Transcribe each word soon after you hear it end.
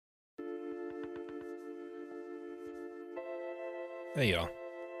Hey y'all,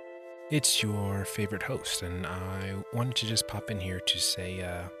 it's your favorite host, and I wanted to just pop in here to say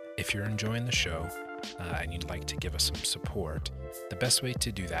if you're enjoying the show and you'd like to give us some support, the best way to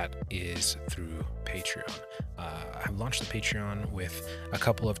do that is through Patreon. I've launched the Patreon with a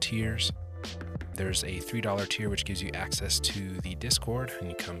couple of tiers. There's a $3 tier which gives you access to the Discord, and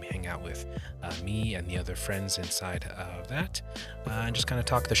you come hang out with me and the other friends inside of that, and just kind of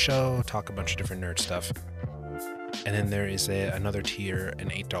talk the show, talk a bunch of different nerd stuff. And then there is another tier, an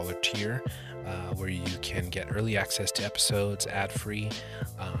 $8 tier, where you can get early access to episodes ad-free.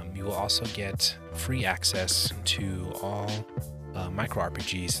 You will also get free access to all micro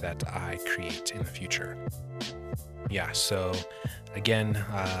RPGs that I create in the future. Yeah, so again,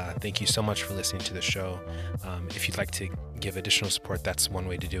 thank you so much for listening to the show. If you'd like to give additional support, that's one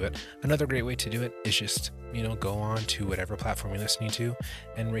way to do it. Another great way to do it is just, go on to whatever platform you're listening to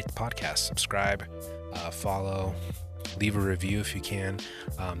and rate the podcast, subscribe, follow, leave a review if you can.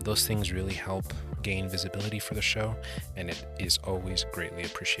 Those things really help gain visibility for the show, and it is always greatly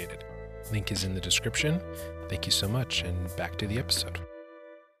appreciated. Link is in the description. Thank you so much, and back to the episode.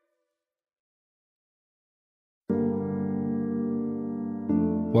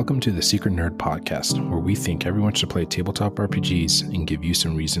 Welcome to the Secret Nerd Podcast, where we think everyone should play tabletop RPGs and give you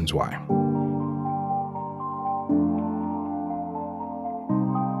some reasons why.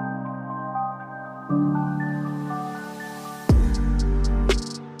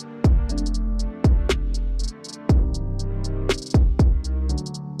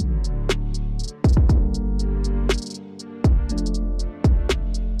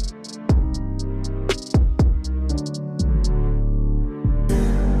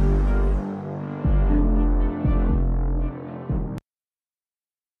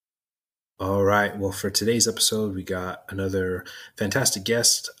 Well, for today's episode, we got another fantastic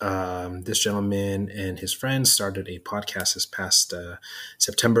guest. This gentleman and his friends started a podcast this past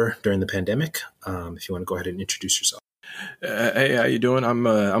September during the pandemic. If you want to go ahead and introduce yourself. Hey, how you doing?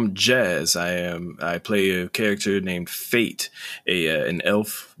 I'm Jazz. I play a character named Fate, an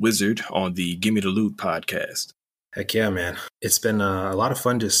elf wizard on the Gimme the Loot podcast. Heck yeah, man! It's been a lot of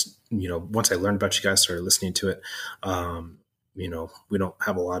fun. Just once I learned about you guys, started listening to it. We don't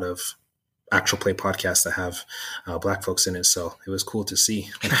have a lot of actual play podcasts that have Black folks in it. So it was cool to see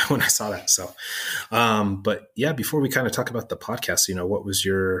when I saw that. So, but yeah, before we kind of talk about the podcast, what was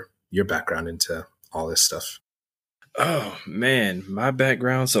your background into all this stuff? Oh man, my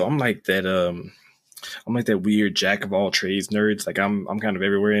background. So I'm like that weird jack of all trades nerds. Like I'm kind of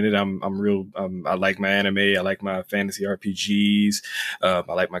everywhere in it. I'm real. I like my anime. I like my fantasy RPGs.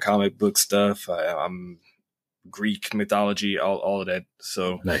 I like my comic book stuff. I'm Greek mythology, all of that.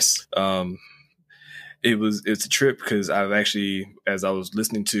 So nice. It's a trip because I've actually, as I was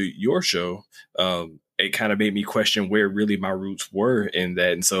listening to your show, it kind of made me question where really my roots were in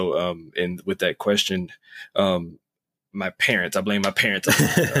that. And so, and with that question, I blame my parents.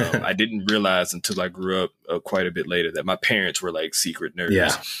 I didn't realize until I grew up quite a bit later that my parents were like secret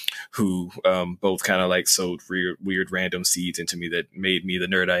nerds who both kind of like sowed weird random seeds into me that made me the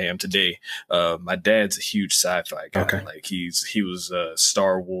nerd I am today. My dad's a huge sci-fi guy. Okay. Like he was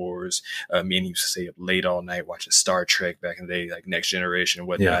Star Wars. Me and he used to stay up late all night watching Star Trek back in the day, like Next Generation and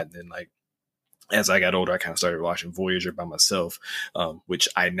whatnot. Yeah. And then like, as I got older, I kind of started watching Voyager by myself, which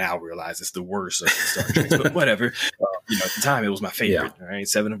I now realize is the worst of the Star Trek. But whatever. At the time, it was my favorite. Yeah. Right,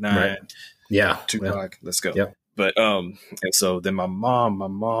 7 of 9. Right. Yeah, Tupac. Let's go. Yep. But and so then my mom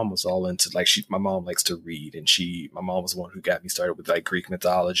was all into like my mom likes to read, and my mom was the one who got me started with like Greek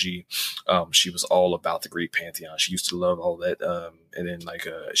mythology. She was all about the Greek pantheon. She used to love all that. And then like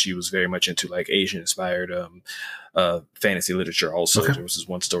she was very much into like Asian inspired fantasy literature. Also, There was this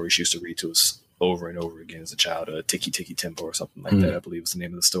one story she used to read to us over and over again as a child, Tiki Tiki Tempo or something like that, I believe was the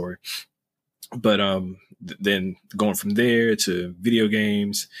name of the story. But then going from there to video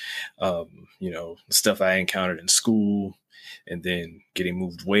games, stuff I encountered in school, and then getting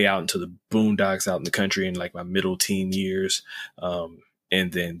moved way out into the boondocks out in the country in like my middle teen years.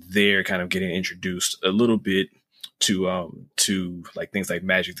 And then there kind of getting introduced a little bit to like things like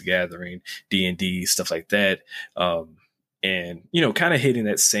Magic the Gathering, D&D, stuff like that. And, kind of hitting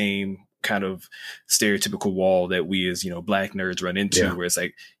that same kind of stereotypical wall that we as, Black nerds run into, where it's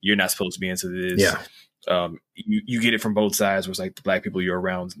like, you're not supposed to be into this. Yeah. You get it from both sides, where it's like the Black people you're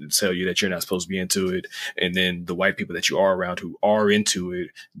around tell you that you're not supposed to be into it. And then the white people that you are around who are into it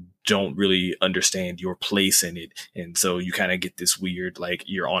don't really understand your place in it. And so you kind of get this weird, like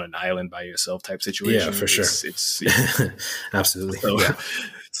you're on an island by yourself type situation. Yeah, for sure. It's absolutely.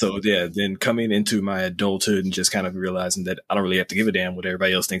 So then coming into my adulthood and just kind of realizing that I don't really have to give a damn what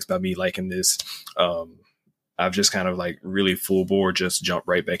everybody else thinks about me liking this. I've just kind of like really full bore, just jumped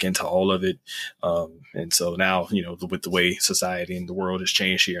right back into all of it. And so now, with the way society and the world has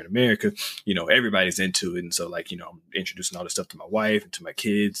changed here in America, everybody's into it. And so like, I'm introducing all this stuff to my wife and to my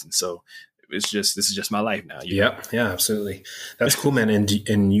kids. And so this is just my life now. Yeah, absolutely. That's cool, man.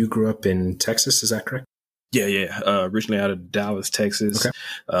 And you grew up in Texas, is that correct? Yeah. Originally out of Dallas, Texas, okay.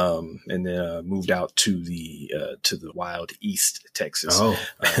 And then moved out to the wild East Texas,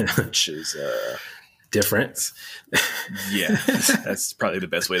 which is different. Yeah, that's probably the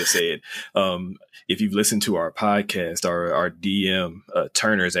best way to say it. If you've listened to our podcast, our DM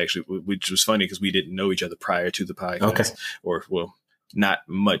Turner is actually, which was funny because we didn't know each other prior to the podcast, not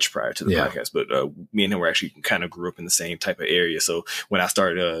much prior to the podcast, but me and him were actually kind of grew up in the same type of area. So when I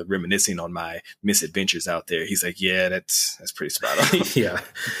started reminiscing on my misadventures out there, he's like, yeah, that's pretty spot on.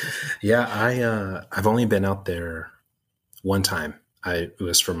 Yeah. I've only been out there one time. It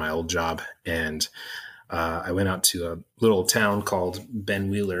was for my old job. And I went out to a little town called Ben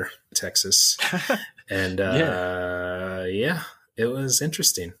Wheeler, Texas. And it was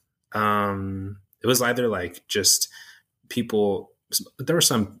interesting. It was either like just people, there were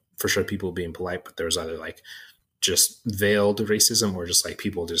some for sure people being polite, but there was either like just veiled racism or just like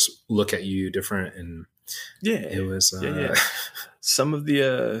people just look at you different. And it was some of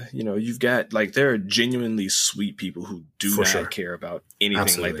the you've got like there are genuinely sweet people who do not care about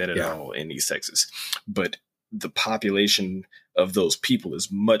anything like that at all in East Texas, but the population of those people is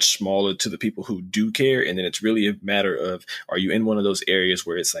much smaller to the people who do care. And then it's really a matter of, are you in one of those areas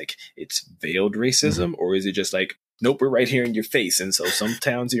where it's like it's veiled racism, or is it just like, nope, we're right here in your face? And so some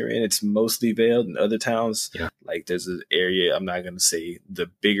towns you're in, it's mostly veiled, and other towns, like there's an area, I'm not going to say the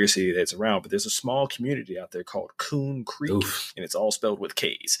bigger city that's around, but there's a small community out there called Coon Creek. Oof. And it's all spelled with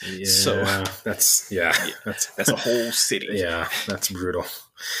K's. Yeah, so that's a whole city. Yeah, that's brutal.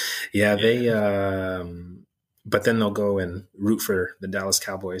 Yeah. They, but then they'll go and root for the Dallas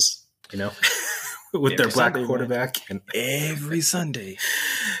Cowboys, with their black Sunday, quarterback. And every Sunday,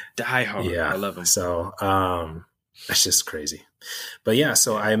 die hard. Yeah, I love them. So, that's just crazy. But yeah,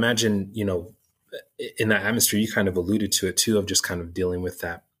 so I imagine, in that atmosphere, you kind of alluded to it too, of just kind of dealing with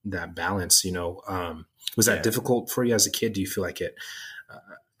that balance, was that difficult for you as a kid? Do you feel like it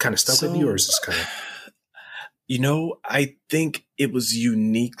kind of stuck with you, or is this kind of... I think it was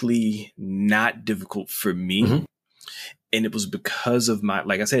uniquely not difficult for me. Mm-hmm. And it was because of my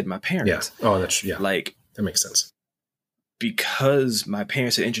parents. Yeah. Oh, that's, like, that makes sense. Because my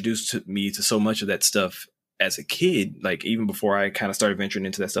parents had introduced me to so much of that stuff as a kid, like even before I kind of started venturing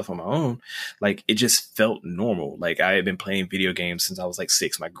into that stuff on my own, like it just felt normal. Like I had been playing video games since I was like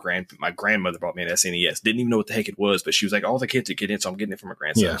 6. My grandmother brought me an SNES. Didn't even know what the heck it was, but she was like, all the kids are getting it, so I'm getting it from my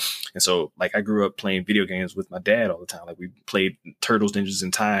grandson. Yeah. And so like I grew up playing video games with my dad all the time. Like we played Turtles, Ninjas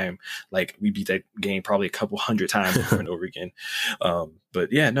in Time. Like we beat that game probably a couple hundred times over and over again.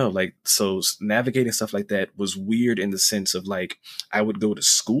 But yeah, no, like, so navigating stuff like that was weird in the sense of like, I would go to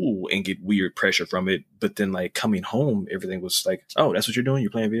school and get weird pressure from it. But then like coming home, everything was like, oh, that's what you're doing? You're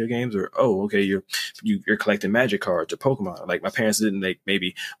playing video games? Or, oh, okay, you're collecting magic cards or Pokemon. Like my parents didn't like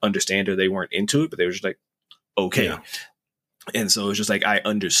maybe understand, or they weren't into it, but they were just like, okay. Yeah. And so it's just like, I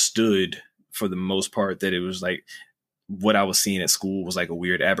understood for the most part that it was like, what I was seeing at school was like a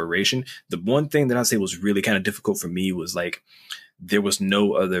weird aberration. The one thing that I'd say was really kind of difficult for me was like, there was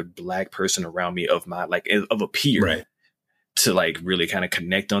no other Black person around me of a peer, right, to like really kind of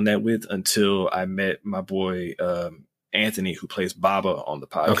connect on that with, until I met my boy, Anthony, who plays Baba on the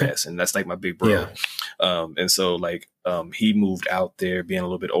podcast. Okay. And that's like my big bro. Yeah. And so like, he moved out there being a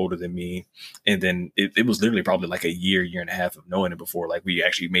little bit older than me. And then it was literally probably like a year and a half of knowing it before, like we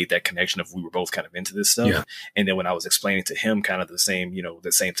actually made that connection of we were both kind of into this stuff. Yeah. And then when I was explaining to him kind of the same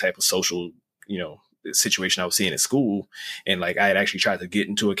type of social, situation I was seeing at school, and like I had actually tried to get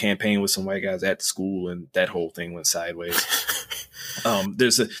into a campaign with some white guys at the school, and that whole thing went sideways.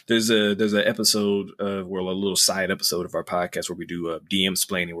 There's a episode a little side episode of our podcast where we do DM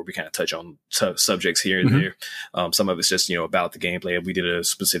splaining, where we kind of touch on subjects here and there. Some of it's just about the gameplay. We did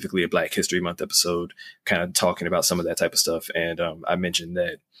specifically a Black History Month episode, kind of talking about some of that type of stuff. And I mentioned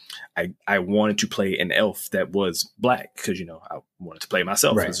that I wanted to play an elf that was Black because, I wanted to play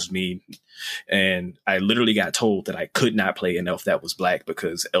myself. Right. This is me. And I literally got told that I could not play an elf that was Black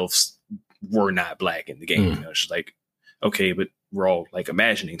because elves were not Black in the game. It's just like, okay, but we're all like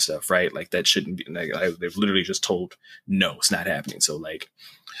imagining stuff, right? Like that shouldn't be, like, they've literally just told, no, it's not happening. So like,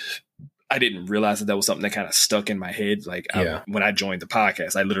 I didn't realize that was something that kind of stuck in my head. Like when I joined the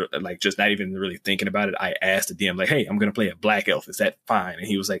podcast, I literally like just not even really thinking about it. I asked the DM like, hey, I'm going to play a Black elf. Is that fine? And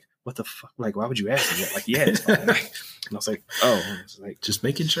he was like, what the fuck? Like, why would you ask me that? Like, yeah, it's fine. And I was like, oh, it's like, just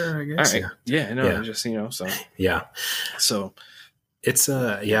making sure, I guess. All right. Yeah, no, just, so. Yeah. So it's,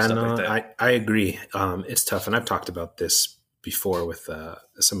 yeah, no, like I agree. It's tough. And I've talked about this before with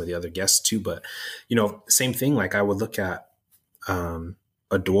some of the other guests too, but, same thing. Like I would look at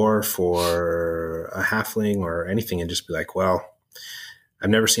a dwarf or a halfling or anything and just be like, well, I've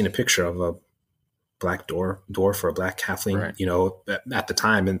never seen a picture of a black dwarf or a black halfling, right. At the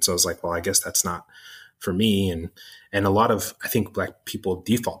time. And so I was like, well, I guess that's not for me. And a lot of, I think black people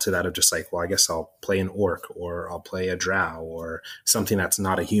default to that of just like, well, I guess I'll play an orc or I'll play a drow or something that's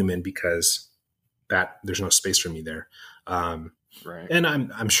not a human because there's no space for me there. Right. And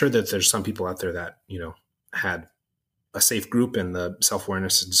I'm sure that there's some people out there that, had a safe group and the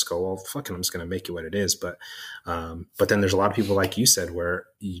self-awareness to just go, well, fucking, I'm just going to make it what it is. But then there's a lot of people, like you said, where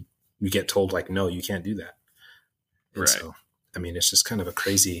you get told like, no, you can't do that. And right. So, I mean, it's just kind of a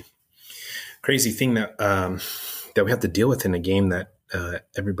crazy thing that we have to deal with in a game that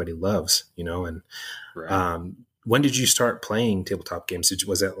everybody loves, and right. When did you start playing tabletop games?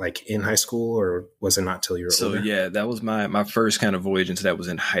 Was it like in high school or was it not till you were older? So yeah, that was my first kind of voyage into that was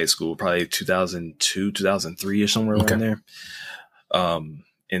in high school, probably 2002, 2003 or somewhere around there.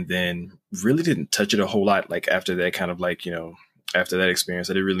 And then really didn't touch it a whole lot. Like after that kind of like, after that experience,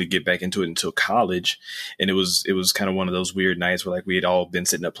 I didn't really get back into it until college. And it was kind of one of those weird nights where like we had all been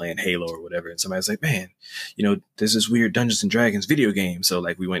sitting up playing Halo or whatever. And somebody was like, man, there's this weird Dungeons and Dragons video game. So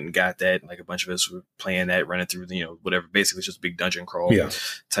like we went and got that. Like a bunch of us were playing that, running through, whatever. Basically it's just a big dungeon crawl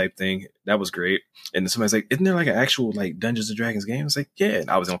type thing. That was great. And then somebody's like, isn't there like an actual like Dungeons and Dragons game? I was like, yeah.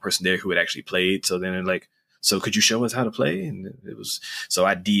 And I was the only person there who had actually played. So then they're like, so could you show us how to play? And so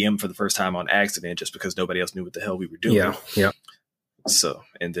I DM'd for the first time on accident just because nobody else knew what the hell we were doing. Yeah. So,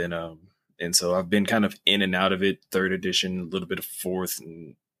 and then, and so I've been kind of in and out of it, 3rd edition, a little bit of 4th,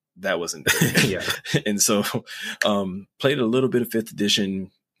 and that wasn't there. Yeah. And so, played a little bit of 5th edition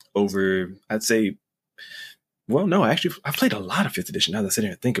over, I'd say, well, no, actually I played a lot of 5th edition. Now that I sit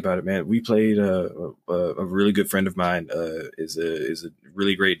here and think about it, man, we played, a really good friend of mine, is a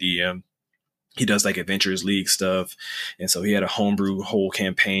really great DM. He does like Adventures League stuff. And so he had a homebrew whole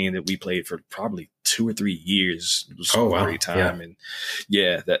campaign that we played for probably 2 or 3 years. It was a great time.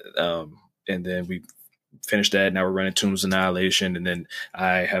 Yeah. And and then we finished that. Now we're running Tombs of Annihilation. And then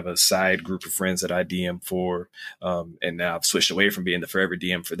I have a side group of friends that I DM for. And now I've switched away from being the forever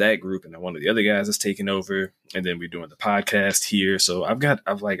DM for that group. And then one of the other guys is taking over. And then we're doing the podcast here. So I've got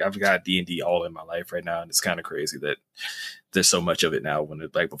D&D all in my life right now. And it's kind of crazy that there's so much of it now when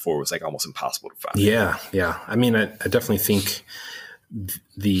it, like before, it was like almost impossible to find. Yeah. I mean, I definitely think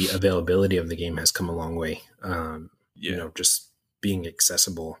the availability of the game has come a long way. Just being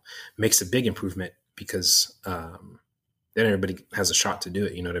accessible makes a big improvement because then everybody has a shot to do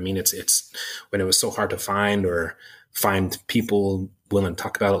it. You know what I mean? It's when it was so hard to find or find people willing to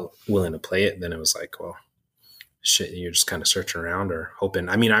talk about it, willing to play it. Then it was like, well, shit, you're just kind of searching around or hoping.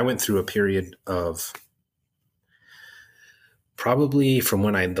 I mean, I went through a period of probably from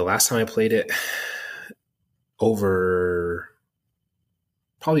the last time I played it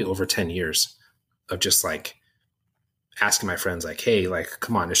probably over 10 years of just like asking my friends like, hey, like,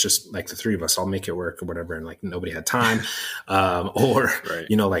 come on, it's just like the 3 of us, I'll make it work or whatever. And like, nobody had time, or, right.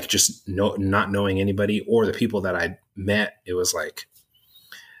 Like just not knowing anybody or the people that I met, it was like,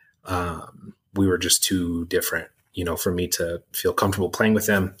 we were just too different, for me to feel comfortable playing with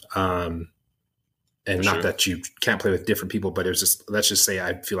them. And not that you can't play with different people, but it was just, let's just say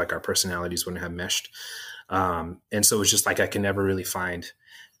I feel like our personalities wouldn't have meshed. And so it was just like, I can never really find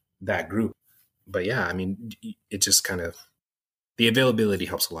that group. But yeah, I mean, it just kind of, the availability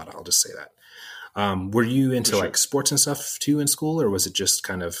helps a lot. I'll just say that. Were you into like sports and stuff too in school, or was it just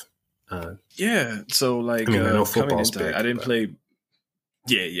kind of? Yeah. So like, I know football's big. I didn't play.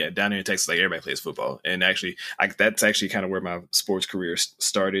 Yeah. Down here in Texas, like everybody plays football. And actually, that's actually kind of where my sports career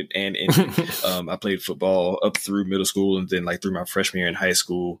started and ended. I played football up through middle school and then like through my freshman year in high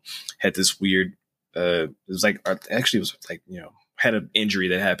school, had this weird, it was like, had an injury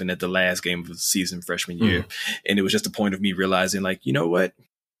that happened at the last game of the season freshman year. And it was just a point of me realizing like, you know what?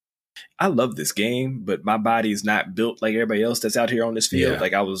 I love this game, but my body is not built like everybody else that's out here on this field.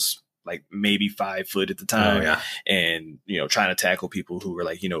 Like I was like maybe 5 foot at the time and, trying to tackle people who were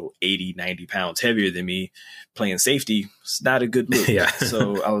like, 80, 90 pounds heavier than me playing safety. It's not a good look.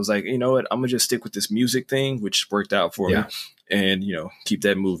 So I was like, you know what, I'm gonna just stick with this music thing, which worked out for me and, keep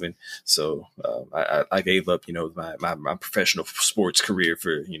that moving. So I gave up, my professional sports career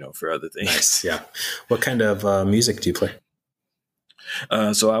for other things. Nice. Yeah. What kind of music do you play?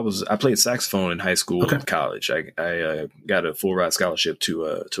 So I played saxophone in high school Okay. and college. I got a full ride scholarship to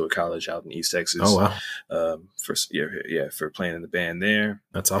a college out in East Texas. Oh, wow. For playing in the band there.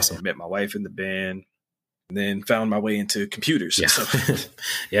 That's awesome. And met my wife in the band, and then found my way into computers. Yeah. So.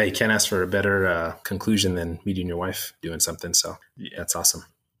 Yeah. You can't ask for a better conclusion than meeting your wife doing something. So Yeah. that's awesome.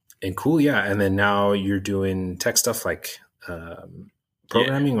 And cool. Yeah. And then now you're doing tech stuff like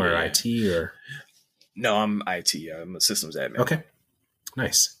programming or IT or. No, I'm IT. I'm a systems admin. Okay.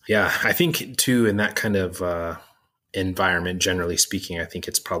 Nice. Yeah. I think too, in that kind of environment, generally speaking, I think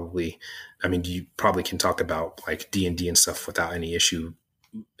it's probably, I mean, you probably can talk about like D&D and stuff without any issue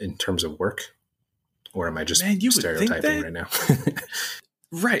in terms of work, or am I just stereotyping right now?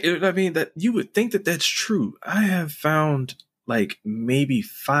 Right. I mean, that you would think that that's true. I have found like maybe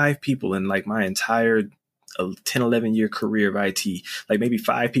 5 people in like my entire 10, 11 year career of IT, like maybe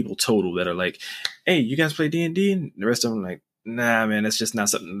 5 people total that are like, hey, you guys play D&D? And the rest of them like, nah, man, that's just not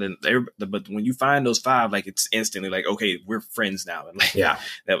something. But when you find those 5, like it's instantly like, okay, we're friends now. And like, yeah,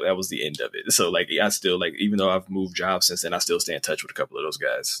 that was the end of it. So like, I still like, even though I've moved jobs since then, I still stay in touch with a couple of those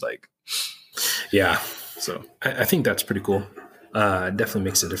guys. Like, yeah. So I think that's pretty cool. Definitely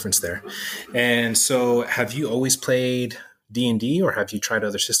makes a difference there. And so have you always played D&D or have you tried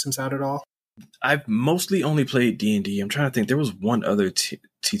other systems out at all? I've mostly only played D&D. I'm trying to think. There was one other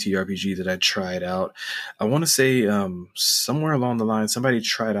TTRPG that I tried out. I want to say somewhere along the line, somebody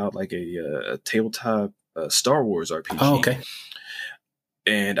tried out like a tabletop Star Wars RPG. Oh, okay.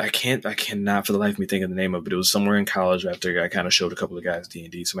 And I cannot for the life of me think of the name of it. It was somewhere in college after I kind of showed a couple of guys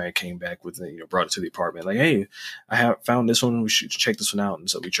D&D. Somebody came back with, brought it to the apartment like, hey, I have found this one. We should check this one out. And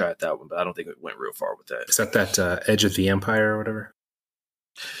so we tried that one, but I don't think it went real far with that. Is that Edge of the Empire or whatever?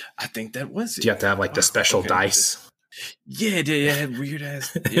 I think that was it. Do you have to have like the special dice? Yeah, it had weird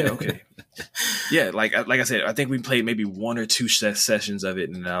ass. Yeah, okay. Yeah, like I said, I think we played maybe 1 or 2 sessions of it,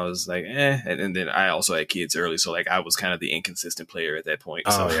 and I was like, eh. And then I also had kids early, so like I was kind of the inconsistent player at that point.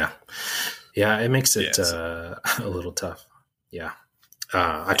 Oh so. Yeah, it makes it a little tough. Yeah,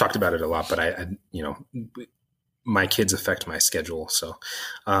 I talked about it a lot, but I my kids affect my schedule, so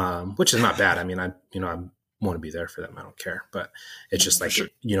which is not bad. I mean, I want to be there for them. I don't care, but it's just like,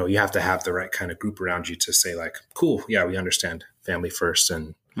 you have to have the right kind of group around you to say like, cool. Yeah, we understand family first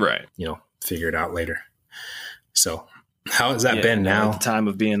and right. Figure it out later. So how has that been now? At the time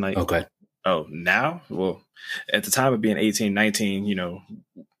of being like, okay. Oh, now? Well, at the time of being 18, 19,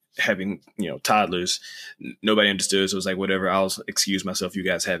 having, toddlers, nobody understood. So it was like, whatever, I'll excuse myself. You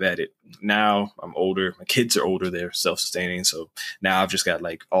guys have at it. Now I'm older. My kids are older. They're self-sustaining. So now I've just got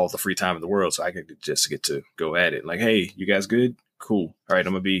like all the free time in the world. So I can just get to go at it. Like, hey, you guys good? Cool. All right.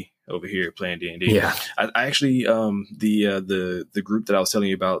 I'm going to be over here playing D&D. Yeah. I actually, the group that I was telling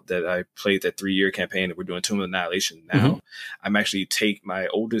you about that I played that 3-year campaign that we're doing Tomb of Annihilation now, mm-hmm. I'm actually my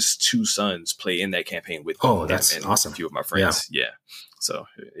oldest 2 sons play in that campaign with me. Oh, that's awesome. A few of my friends. Yeah. So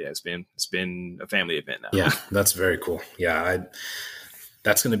yeah, it's been a family event now. Yeah, that's very cool. Yeah,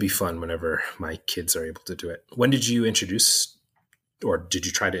 that's going to be fun whenever my kids are able to do it. When did you introduce, or when did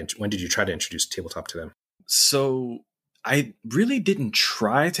you try to introduce tabletop to them? So I really didn't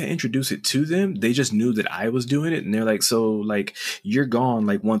try to introduce it to them. They just knew that I was doing it. And they're like, so like you're gone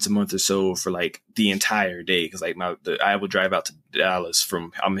like once a month or so for like the entire day. Cause like I would drive out to Dallas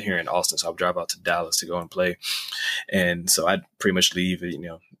I'm here in Austin. So I would drive out to Dallas to go and play. And so I'd pretty much leave at,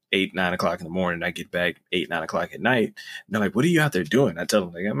 8, 9 o'clock in the morning. I get back 8, 9 o'clock at night. And they're like, what are you out there doing? I tell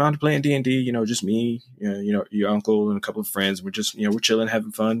them like, I'm out playing D&D, just me, your uncle and a couple of friends. We're just, we're chilling,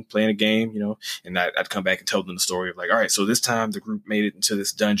 having fun, playing a game, and I'd come back and tell them the story of like, all right, so this time the group made it into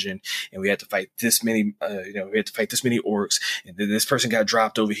this dungeon and we had to fight this many, orcs. And then this person got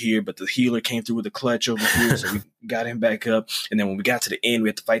dropped over here, but the healer came through with a clutch over here. So we got him back up. And then when we got to the end, we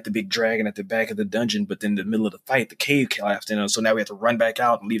had to fight the big dragon at the back of the dungeon. But then in the middle of the fight, the cave collapsed in. So now we had to run back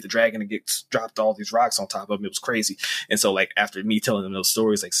out and leave the dragon and get dropped all these rocks on top of him. It was crazy. And so like after me telling them those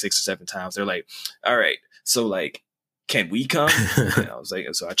stories like 6 or 7 times, they're like, all right, so like, can we come? And I was like,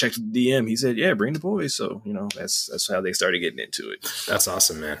 so I checked with the DM. He said, yeah, bring the boys. So, that's how they started getting into it. That's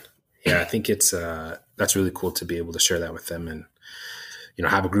awesome, man. Yeah, I think it's that's really cool to be able to share that with them and,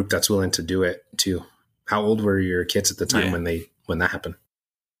 have a group that's willing to do it too. How old were your kids at the time when that happened?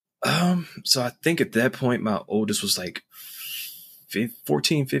 So I think at that point, my oldest was like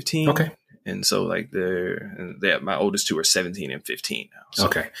 14, 15. Okay. And so like my oldest 2 are 17 and 15 now. So.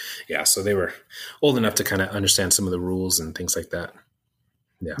 Okay. Yeah. So they were old enough to kind of understand some of the rules and things like that.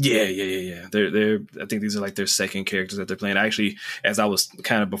 Yeah. They're. I think these are like their second characters that they're playing. Actually, as I was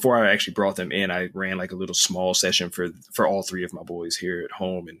kind of before I actually brought them in, I ran like a little small session for all three of my boys here at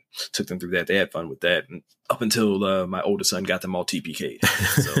home and took them through that. They had fun with that, and up until my oldest son got them all TPK'd.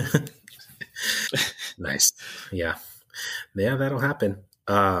 So. Nice. Yeah, that'll happen.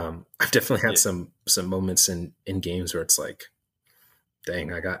 I've definitely had some moments in games where it's like,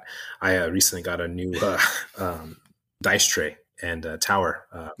 dang, I recently got a new dice tray and tower.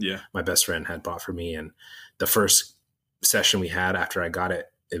 My best friend had bought for me, and the first session we had after I got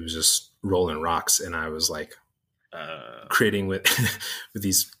it, it was just rolling rocks, and I was like creating with with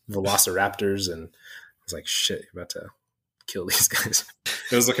these velociraptors, and I was like, shit, you're about to kill these guys.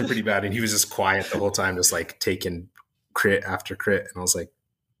 It was looking pretty bad, and he was just quiet the whole time, just like taking crit after crit, and I was like,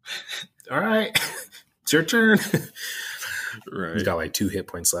 all right, it's your turn. Right. He's got like 2 hit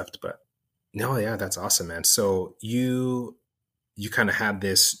points left, but no, yeah, that's awesome, man. So you kind of had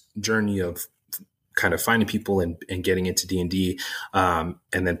this journey of kind of finding people and getting into D&D, and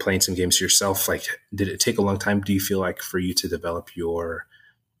then playing some games yourself. Like, did it take a long time, do you feel like, for you to develop your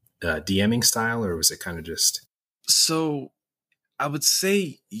DMing style, or was it kind of just... So I would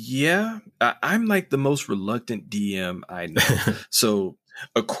say, yeah, I'm like the most reluctant DM I know. So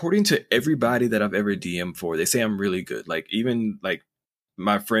according to everybody that I've ever DM'd for, they say I'm really good. Like, even like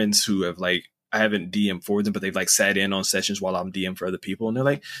my friends who have like, I haven't DM'd for them, but they've like sat in on sessions while I'm DM for other people. And they're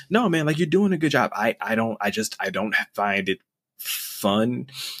like, no, man, like, you're doing a good job. I don't find it fun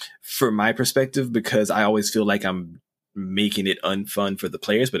from my perspective, because I always feel like I'm making it unfun for the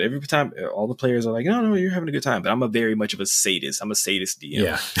players. But every time all the players are like, no, you're having a good time. But I'm a very much of a sadist. I'm a sadist DM.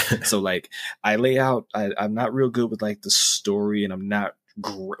 Yeah. So like, I lay out, I'm not real good with like the story, and I'm not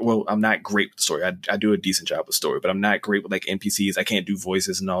I'm not great with the story. I do a decent job with story, but I'm not great with like NPCs. I can't do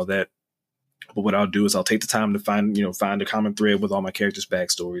voices and all that. But what I'll do is I'll take the time to find a common thread with all my characters'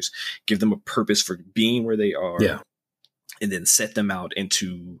 backstories, give them a purpose for being where they are, and then set them out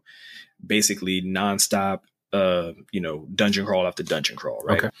into basically nonstop, dungeon crawl after dungeon crawl,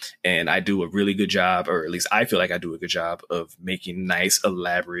 right? Okay. And I do a really good job, or at least I feel like I do a good job of making nice,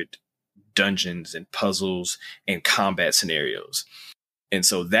 elaborate dungeons and puzzles and combat scenarios. And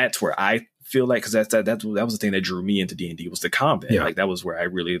so that's where I feel like, because that was the thing that drew me into D&D, was the combat. Like, that was where I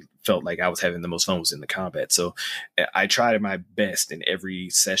really felt like I was having the most fun, was in the combat. So I tried my best in every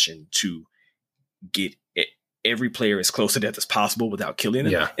session to get every player as close to death as possible without killing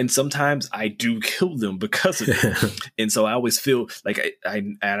them. And sometimes I do kill them because of it. And so I always feel like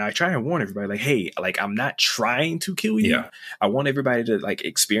I try and warn everybody, like, hey, like, I'm not trying to kill you. I want everybody to like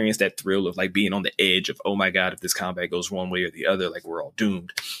experience that thrill of like being on the edge of, oh my God, if this combat goes one way or the other, like, we're all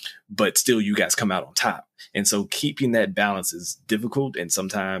doomed. But still, you guys come out on top. And so keeping that balance is difficult. And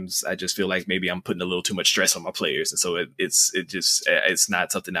sometimes I just feel like maybe I'm putting a little too much stress on my players. And so it's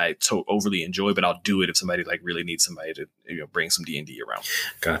not something I overly enjoy, but I'll do it if somebody like really needs somebody to bring some D&D around.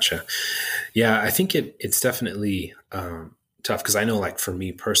 Gotcha. Yeah, I think it's definitely tough, because I know, like, for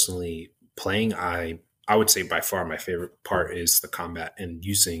me personally, playing, I would say by far my favorite part is the combat and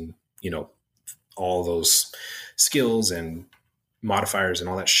using, all those skills and modifiers and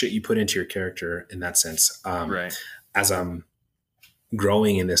all that shit you put into your character in that sense. Right. As I'm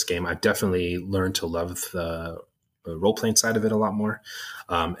growing in this game, I've definitely learned to love the role-playing side of it a lot more.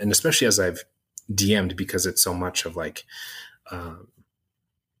 And especially as I've DM'd, because it's so much of like,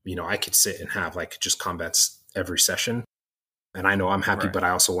 I could sit and have like just combats every session, and I know I'm happy, but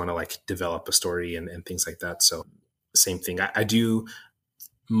I also want to like develop a story and things like that. So same thing. I do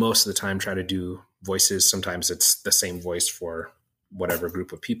most of the time try to do voices. Sometimes it's the same voice for whatever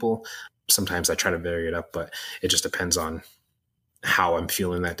group of people. Sometimes I try to vary it up, but it just depends on how I'm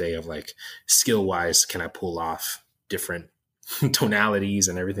feeling that day, of like, skill wise, can I pull off different tonalities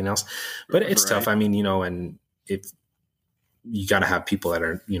and everything else. But it's tough. I mean, and if you got to have people that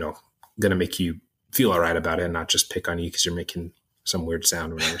are, going to make you feel all right about it and not just pick on you because you're making some weird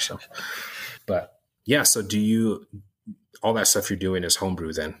sound or whatever. So, but yeah. So all that stuff you're doing is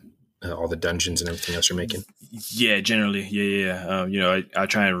homebrew then? All the dungeons and everything else you're making? Yeah, generally. Yeah. I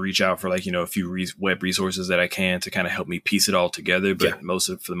try and reach out for like, a few web resources that I can to kind of help me piece it all together. But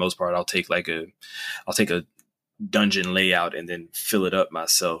for the most part, I'll take a dungeon layout and then fill it up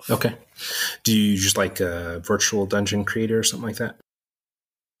myself. Okay. Do you just like a virtual dungeon creator or something like that?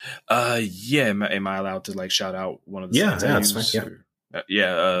 Yeah. Am I allowed to like shout out one of the sites I use? That's fine.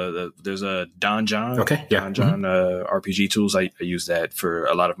 There's a Donjon. Okay. Yeah. Donjon RPG tools. I use that for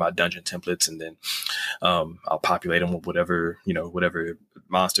a lot of my dungeon templates, and then I'll populate them with whatever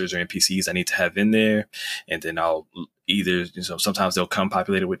monsters or NPCs I need to have in there, and then I'll either, sometimes they'll come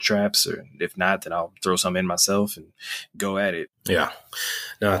populated with traps, or if not, then I'll throw some in myself and go at it. Yeah,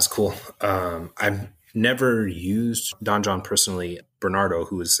 no, that's cool. I've never used Donjon personally. Bernardo,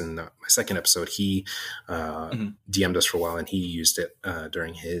 who was in my second episode, he DM'd us for a while, and he used it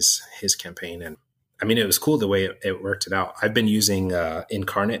during his campaign. And I mean, it was cool the way it worked it out. I've been using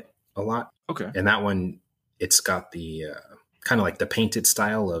Incarnate a lot. Okay. And that one, it's got the kind of like the painted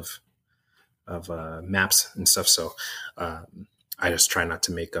style of maps and stuff. So I just try not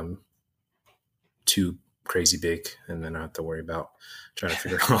to make them too crazy big, and then I have to worry about trying to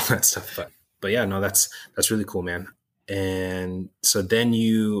figure out all that stuff. But yeah, no, that's really cool, man. And so then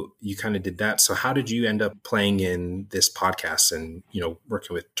you kind of did that. So how did you end up playing in this podcast and,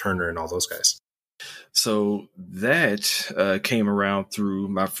 working with Turner and all those guys? So that came around through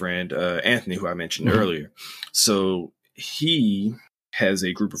my friend Anthony, who I mentioned earlier. So he has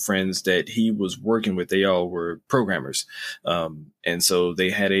a group of friends that he was working with. They all were programmers. And so they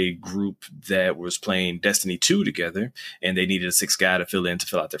had a group that was playing Destiny 2 together, and they needed a sixth guy to fill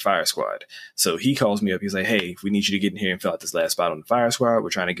out their fire squad. So he calls me up. He's like, hey, we need you to get in here and fill out this last spot on the fire squad. We're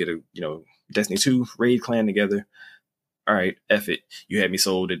trying to get a, Destiny 2 raid clan together. All right, F it. You had me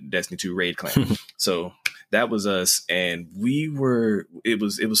sold at Destiny 2 raid clan. So that was us. And it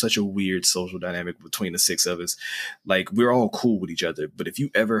was such a weird social dynamic between the six of us. Like, we're all cool with each other. But if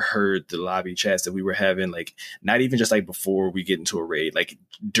you ever heard the lobby chats that we were having, like, not even just like before we get into a raid, like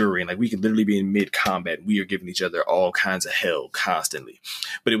during, like we could literally be in mid combat. We are giving each other all kinds of hell constantly.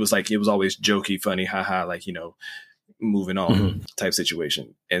 But it was always jokey, funny, haha, like, moving on type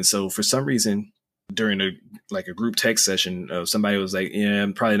situation. And so for some reason, during a group text session, somebody was like, yeah,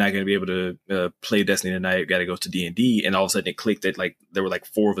 I'm probably not going to be able to play Destiny tonight. Got to go to D&D. And all of a sudden it clicked that like there were like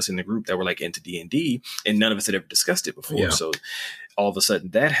four of us in the group that were like into D&D, and none of us had ever discussed it before. Yeah. So all of a sudden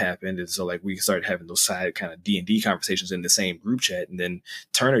that happened. And so like we started having those side kind of D&D conversations in the same group chat. And then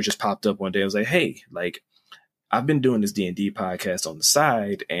Turner just popped up one day. I was like, hey, like, I've been doing this D&D podcast on the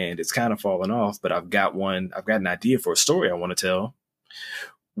side and it's kind of fallen off, but I've got an idea for a story I want to tell.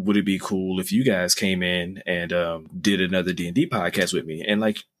 Would it be cool if you guys came in and did another D&D podcast with me? And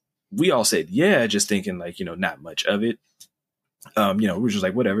like, we all said, yeah, just thinking like, not much of it. We're just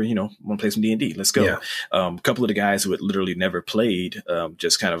like, whatever, want to play some D&D. Let's go. Yeah. A couple of the guys who had literally never played,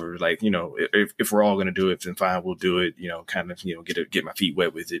 just kind of like, if we're all going to do it, then fine, we'll do it, get my feet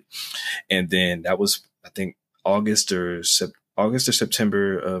wet with it. And then that was, I think, August or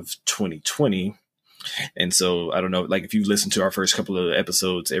September of 2020. And so I don't know, like if you listen to our first couple of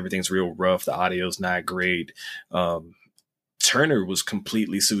episodes, everything's real rough. The audio's not great. Turner was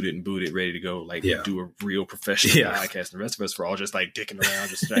completely suited and booted, ready to go, like do a real professional podcast. And the rest of us were all just like dicking around,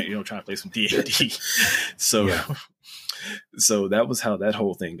 just trying to play some D&D. So that was how that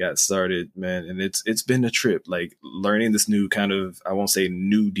whole thing got started, man. And it's been a trip, like learning this new kind of, I won't say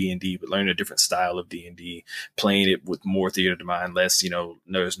new D&D, but learning a different style of D&D, playing it with more theater to mind, less,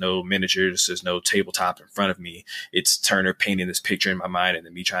 there's no miniatures, there's no tabletop in front of me. It's Turner painting this picture in my mind and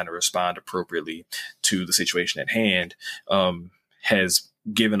then me trying to respond appropriately to the situation at hand, has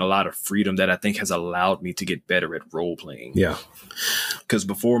given a lot of freedom that I think has allowed me to get better at role playing. Yeah. Because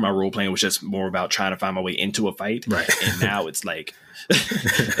before, my role playing was just more about trying to find my way into a fight. Right. And now it's like,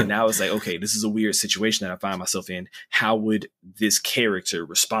 okay, this is a weird situation that I find myself in. How would this character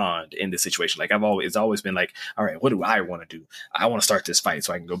respond in this situation? Like it's always been like, all right, what do I want to do? I want to start this fight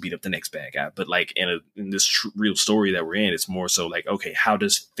so I can go beat up the next bad guy. But like in this real story that we're in, it's more so like, okay, how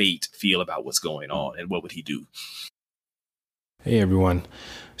does Fate feel about what's going on and what would he do? Hey everyone.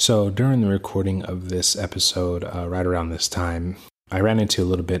 So during the recording of this episode, right around this time, I ran into a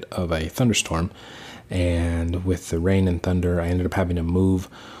little bit of a thunderstorm, and with the rain and thunder, I ended up having to move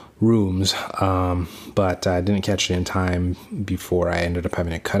rooms, but I didn't catch it in time before I ended up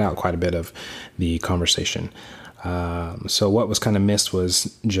having to cut out quite a bit of the conversation. So what was kind of missed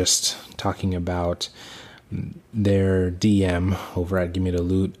was just talking about their DM over at Give Me the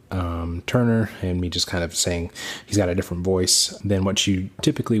Loot, Turner, and me just kind of saying he's got a different voice than what you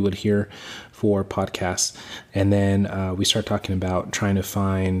typically would hear for podcasts. And then we start talking about trying to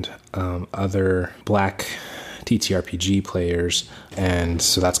find other Black TTRPG players. And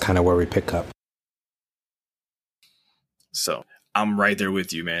so that's kind of where we pick up. So I'm right there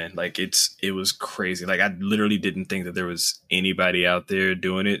with you, man. Like it was crazy. Like I literally didn't think that there was anybody out there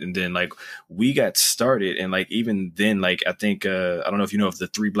doing it. And then like we got started, and like even then, like I think I don't know if you know of the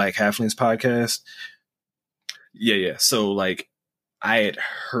Three Black Halflings podcast. Yeah. So like I had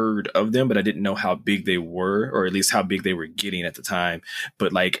heard of them, but I didn't know how big they were, or at least how big they were getting at the time.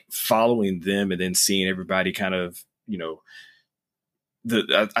 But like following them and then seeing everybody kind of,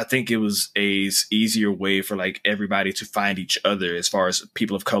 I think it was a easier way for like everybody to find each other as far as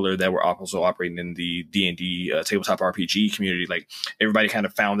people of color that were also operating in the D&D tabletop RPG community. Like everybody kind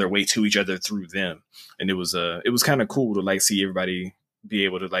of found their way to each other through them. And it was kind of cool to like see everybody be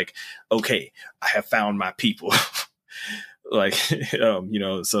able to like, okay, I have found my people. Like,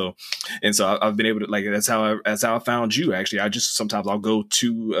 so I've been able to like, that's how I found you. Actually, sometimes I'll go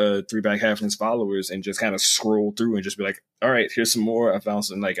to Three Black Halflings followers and just kind of scroll through and just be like, all right, here's some more. I found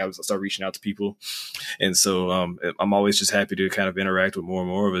some, like, I start reaching out to people. And so I'm always just happy to kind of interact with more and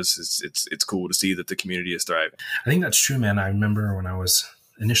more of us. It's cool to see that the community is thriving. I think that's true, man. I remember when I was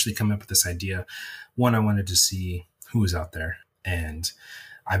initially coming up with this idea, one, I wanted to see who was out there. And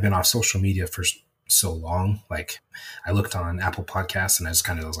I've been off social media for so long. Like I looked on Apple Podcasts and I just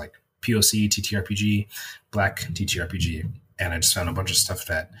kind of was like POC, TTRPG, Black TTRPG. And I just found a bunch of stuff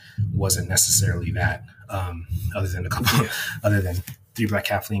that wasn't necessarily that, other than other than Three Black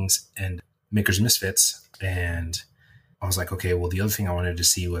Halflings and Makers Misfits. And I was like, okay, well, the other thing I wanted to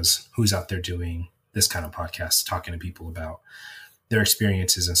see was who's out there doing this kind of podcast, talking to people about their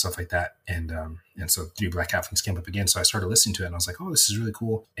experiences and stuff like that. And so Three Black Halflings came up again. So I started listening to it and I was like, oh, this is really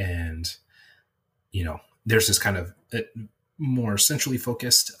cool. And, there's this kind of more centrally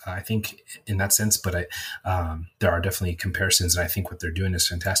focused, I think, in that sense. But there are definitely comparisons. And I think what they're doing is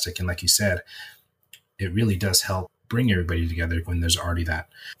fantastic. And like you said, it really does help bring everybody together when there's already that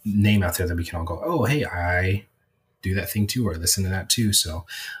name out there that we can all go, oh, hey, I do that thing too, or listen to that too. So,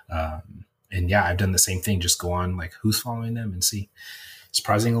 and yeah, I've done the same thing. Just go on like who's following them and see.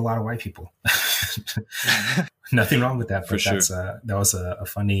 Surprising a lot of white people. Nothing wrong with that. But sure. That was a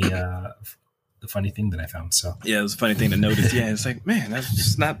funny, the funny thing that I found. So yeah, it was a funny thing to notice. Yeah, it's like, man, that's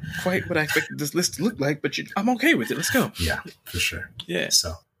just not quite what I expected this list to look like, but I'm okay with it. Let's go. Yeah, for sure. Yeah.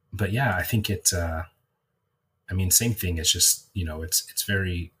 So, but yeah, I think it. Same thing. It's just it's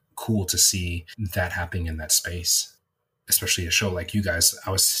very cool to see that happening in that space, especially a show like you guys. I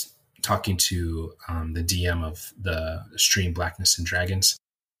was talking to the DM of the stream Blackness and Dragons,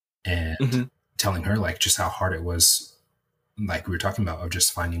 and telling her like just how hard it was, like we were talking about, of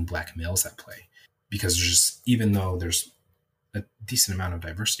just finding Black males that play, because there's just, even though there's a decent amount of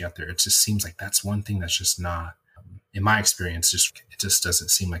diversity out there, it just seems like that's one thing that's just not, in my experience, it just doesn't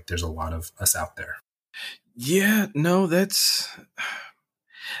seem like there's a lot of us out there. Yeah, no,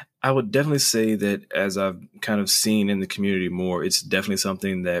 I would definitely say that as I've kind of seen in the community more, it's definitely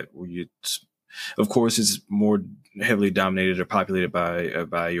something that of course, it's more heavily dominated or populated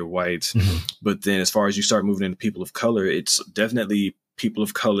by your whites. But then as far as you start moving into people of color, it's definitely people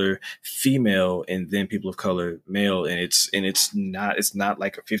of color female and then people of color male. And it's not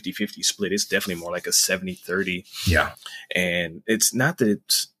like a 50-50 split. It's definitely more like a 70-30. Yeah. And it's not that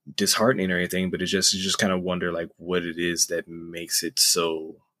it's disheartening or anything, but you just kind of wonder like what it is that makes it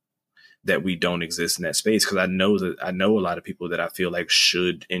so that we don't exist in that space. Cause I know a lot of people that I feel like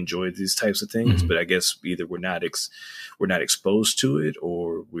should enjoy these types of things, but I guess either we're not exposed to it,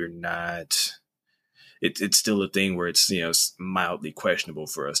 or we're not, it's still a thing where it's, it's mildly questionable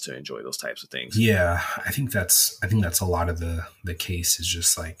for us to enjoy those types of things. Yeah. I think that's a lot of the case, is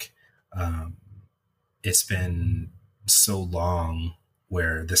just like, it's been so long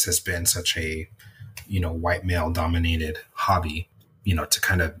where this has been such a, white male dominated hobby, to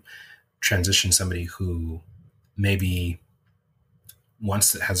kind of transition somebody who maybe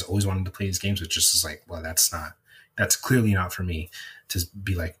has always wanted to play these games, but just is like, well, that's clearly not for me, to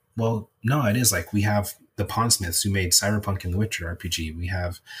be like, well, no, it is. Like, we have the Pondsmiths who made Cyberpunk and The Witcher RPG. We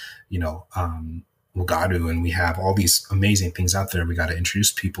have, Wagadu, and we have all these amazing things out there we got to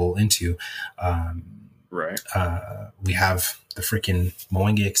introduce people into. Right. We have the freaking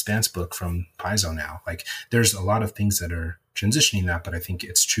Moenge Expanse book from Paizo now. Like, there's a lot of things that are transitioning that, but I think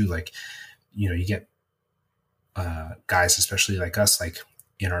it's true. Like, you get guys, especially like us, like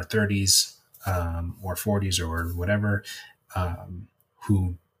in our 30s or 40s or whatever,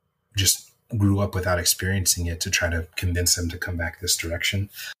 who just grew up without experiencing it, to try to convince them to come back this direction.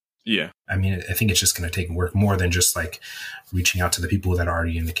 Yeah. I mean, I think it's just going to take work more than just like reaching out to the people that are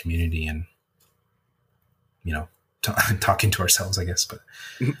already in the community and, talking to ourselves, I guess. But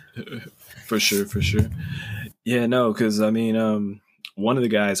for sure. Yeah, no, because I mean, one of the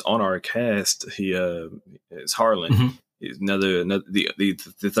guys on our cast, he is Harlan. He's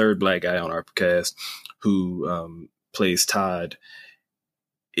the third Black guy on our cast who plays Todd,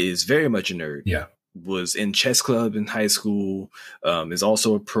 is very much a nerd. Yeah. Was in chess club in high school, is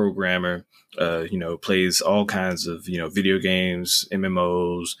also a programmer, plays all kinds of, video games,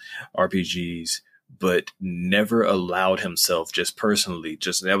 MMOs, RPGs, but never allowed himself just personally,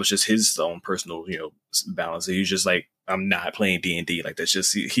 that was just his own personal, balance. He was just like, I'm not playing D&D. Like, that's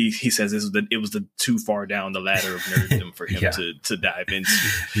just, he says it was the too far down the ladder of nerddom for him to dive into.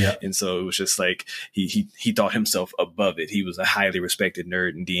 Yeah. And so it was just like, he thought himself above it. He was a highly respected nerd,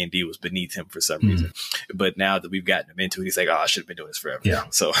 and D&D was beneath him for some reason. But now that we've gotten him into it, he's like, oh, I should have been doing this forever. Yeah.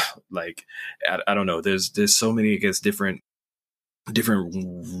 So like, I don't know. There's so many, I guess, different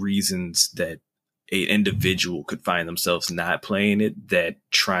reasons that an individual could find themselves not playing it, that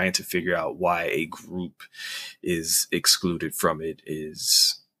trying to figure out why a group is excluded from it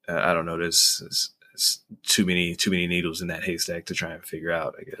is, I don't know. There's too many needles in that haystack to try and figure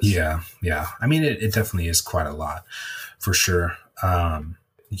out, I guess. Yeah. Yeah. I mean, it definitely is quite a lot for sure.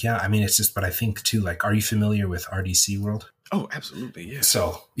 Yeah. I mean, it's just, but I think too, like, are you familiar with RDC World? Oh, absolutely. Yeah.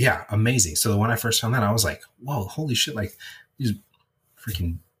 So yeah, amazing. So when I first found that, I was like, whoa, holy shit. Like, these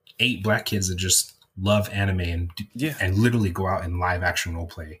freaking 8 black kids that just love anime and literally go out and live action role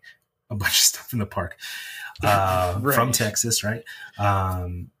play a bunch of stuff in the park, right. From Texas. Right.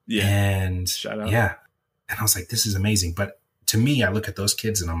 And shout out. Yeah. And I was like, this is amazing. But to me, I look at those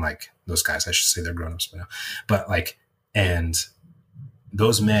kids and I'm like, those guys, I should say they're grown-ups by now, but like, and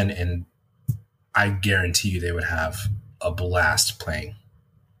those men, and I guarantee you they would have a blast playing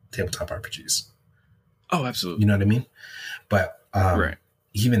tabletop RPGs. Oh, absolutely. You know what I mean? But, right.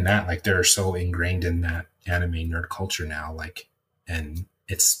 Even that, like, they're so ingrained in that anime nerd culture now, like, and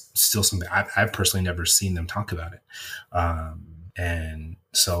it's still something I've personally never seen them talk about it. And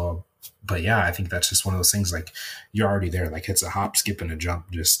so, but yeah, I think that's just one of those things, like, you're already there. Like, it's a hop, skip, and a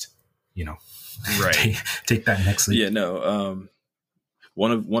jump. Just, right. take that next leap. Yeah, no.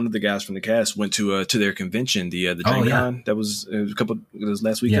 One of the guys from the cast went to their convention, the DreamCon. That was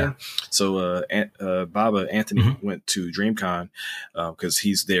last weekend. Yeah. So Baba Anthony went to DreamCon because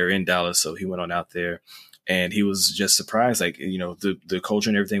he's there in Dallas. So he went on out there, and he was just surprised. Like, the culture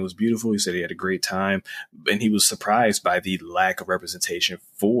and everything was beautiful. He said he had a great time, and he was surprised by the lack of representation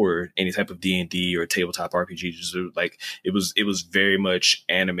for any type of D&D or tabletop RPG. Just like, it was very much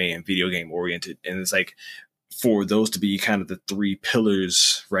anime and video game oriented, and it's like, for those to be kind of the 3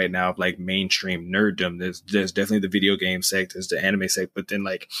 pillars right now of like mainstream nerddom, there's definitely the video game sect, there's the anime sect, but then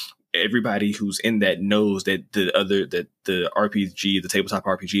like everybody who's in that knows that the RPG, the tabletop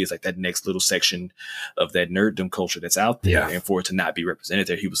RPG, is like that next little section of that nerddom culture that's out there. Yeah. And for it to not be represented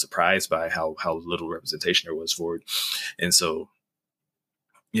there, he was surprised by how little representation there was for it. And so,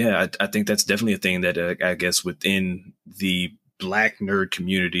 yeah, I think that's definitely a thing that I guess within the Black nerd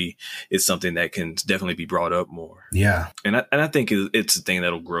community is something that can definitely be brought up more. Yeah. And I think it's a thing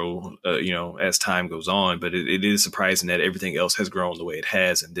that'll grow, as time goes on, but it is surprising that everything else has grown the way it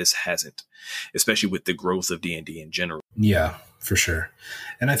has, and this hasn't, especially with the growth of D&D in general. Yeah, for sure.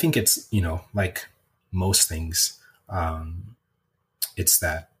 And I think it's, like most things, it's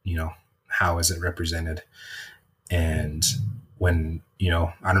that, how is it represented? And when,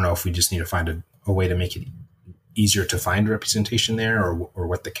 I don't know if we just need to find a way to make it easier to find representation there, or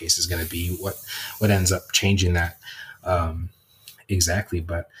what the case is going to be, what ends up changing that exactly.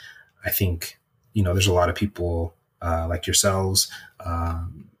 But I think, there's a lot of people like yourselves,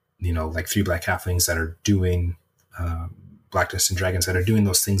 like 3 Black Halflings that are doing Black Dust and Dragons, that are doing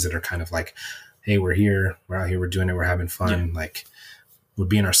those things that are kind of like, hey, we're here, we're out here, we're doing it, we're having fun. Yeah. Like, we're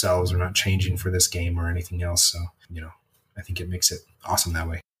being ourselves, we're not changing for this game or anything else. So, I think it makes it awesome that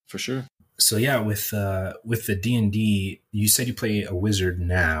way. For sure. So yeah, with the D&D, you said you play a wizard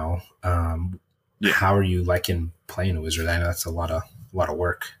now. Yeah. How are you liking playing a wizard? I know that's a lot of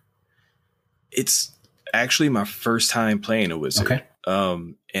work. It's actually my first time playing a wizard. Okay.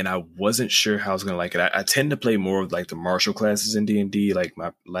 And I wasn't sure how I was going to like it. I tend to play more of like the martial classes in D&D. Like,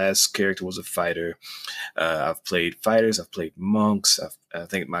 my last character was a fighter. I've played fighters. I've played monks. I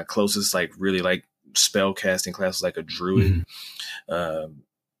think my closest like really like spell casting class was like a druid. Mm-hmm.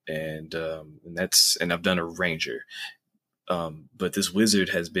 And I've done a ranger. But this wizard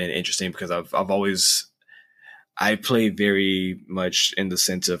has been interesting because I play very much in the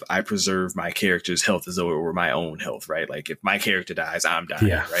sense of I preserve my character's health as though it were my own health, right? Like, if my character dies, I'm dying,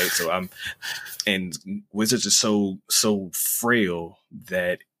 yeah. Right? So and wizards are so frail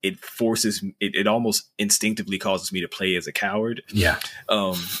that it almost instinctively causes me to play as a coward. Yeah.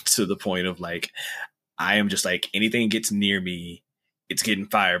 To the point of like, I am just like, anything gets near me, it's getting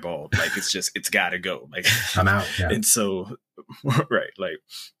fireballed. Like, it's gotta go. Like, I'm out. Yeah. And so, right. Like,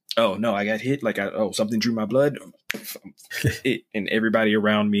 oh no, I got hit. Like, something drew my blood. And everybody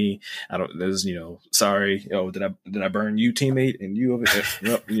around me, sorry. Oh, did I burn you, teammate? And you over there?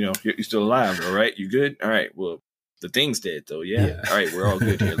 Well, you're still alive, all right? You good? All right. Well, the thing's dead though. Yeah. All right, we're all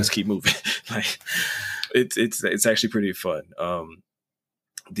good here. Let's keep moving. Like it's actually pretty fun.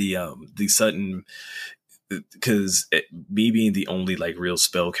 The Sutton, because me being the only like real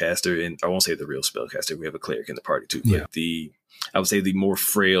spellcaster, and I won't say the real spellcaster, we have a cleric in the party too, but I would say the more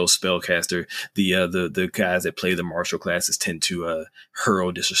frail spellcaster, the guys that play the martial classes tend to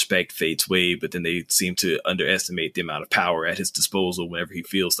hurl disrespect Fate's way, but then they seem to underestimate the amount of power at his disposal whenever he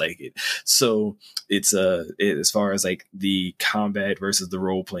feels like it. So it's as far as like the combat versus the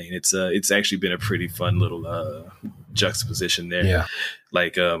role playing, it's actually been a pretty fun little juxtaposition there. Yeah.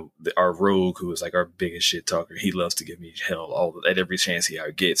 Like our rogue, who is like our biggest shit talker, he loves to give me hell at every chance he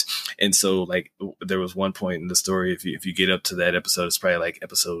gets. And so like there was one point in the story, if you get up to that episode, it's probably like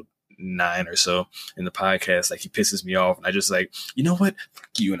episode 9 or so in the podcast, like he pisses me off and I just like, you know what, fuck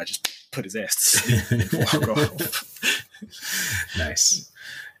you, and I just put his ass to sleep and walk off. Nice.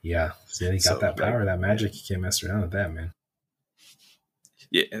 Yeah. See, he got that power, that magic. You can't mess around with that, man.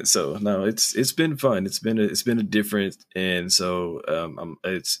 Yeah, so no, it's been fun. It's been a different, and so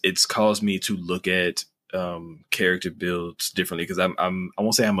it's caused me to look at character builds differently, because I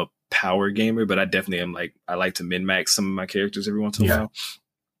won't say I'm a power gamer, but I definitely am. Like, I like to min max some of my characters every once in a while.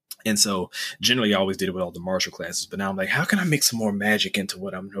 And so generally I always did it with all the martial classes, but now I'm like, how can I make some more magic into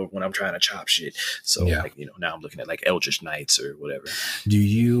what I'm when I'm trying to chop shit? So like, now I'm looking at like Eldritch Knights or whatever. Do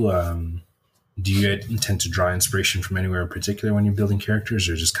you intend to draw inspiration from anywhere in particular when you're building characters,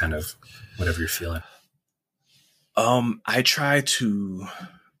 or just kind of whatever you're feeling? I try to,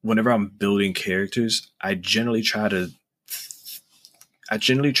 whenever I'm building characters, I generally try to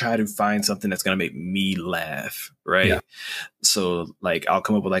find something that's going to make me laugh. Right. Yeah. So like, I'll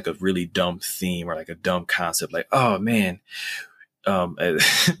come up with like a really dumb theme or like a dumb concept, like, oh man.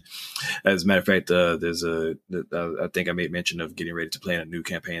 As a matter of fact, I think I made mention of getting ready to play in a new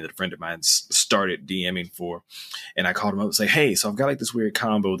campaign that a friend of mine started DMing for, and I called him up and say, hey, so I've got like this weird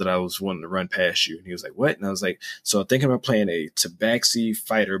combo that I was wanting to run past you. And he was like, what? And I was like, so I'm thinking about playing a Tabaxi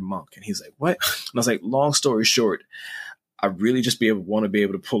fighter monk. And he's like, what? And I was like, long story short, I really just want to be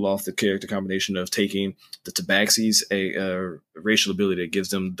able to pull off the character combination of taking the Tabaxis, a racial ability that gives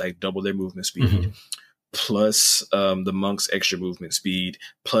them like double their movement speed. Mm-hmm. Plus the monk's extra movement speed,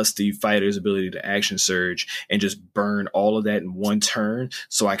 plus the fighter's ability to action surge, and just burn all of that in one turn,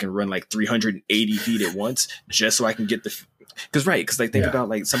 so I can run like 380 feet at once, just so I can get the. Because like think about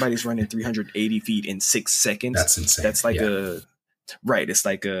like somebody's running 380 feet in 6 seconds. That's insane. That's like It's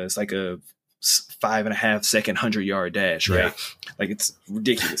like a 5.5 second 100-yard dash, right? Yeah. Like, it's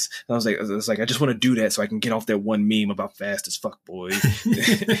ridiculous. And I was like, I just want to do that so I can get off that one meme about fast as fuck, boy.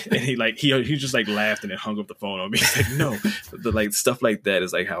 And he just like laughed and then hung up the phone on me. He's like, no, but like stuff like that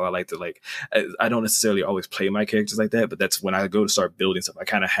is like how I like to like. I don't necessarily always play my characters like that, but that's when I go to start building stuff. I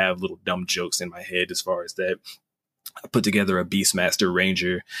kind of have little dumb jokes in my head as far as that. I put together a Beastmaster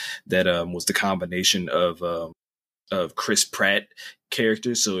Ranger that was the combination of Chris Pratt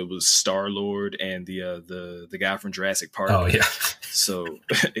characters. So it was Star-Lord and the guy from Jurassic Park. Oh yeah. So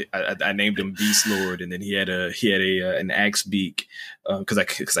I named him Beast Lord, and then he had an axe beak because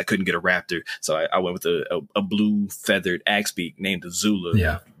I couldn't get a raptor, so I went with a blue feathered axe beak named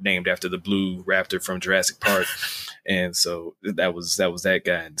Azula, named after the blue raptor from Jurassic Park. And so that was that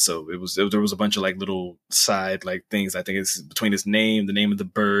guy. And so there was a bunch of like little side like things. I think it's between his name, the name of the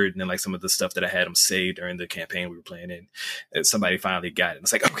bird, and then like some of the stuff that I had him say during the campaign we were playing in. And somebody finally got it.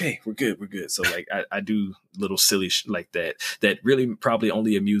 It's like, okay, we're good. So like I do little silly like that really probably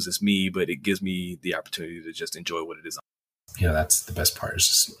only amuses me, but it gives me the opportunity to just enjoy what it is. That's the best part, is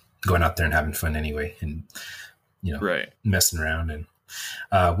just going out there and having fun anyway, and messing around. And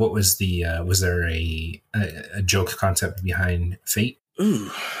what was was there a joke concept behind Fate?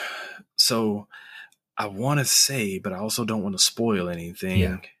 Ooh, so I want to say, but I also don't want to spoil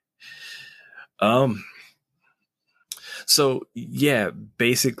anything. So yeah,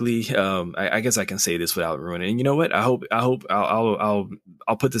 basically, I guess I can say this without ruining. And you know what? I hope I'll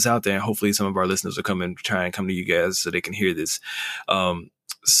put this out there, and hopefully some of our listeners will try and come to you guys so they can hear this.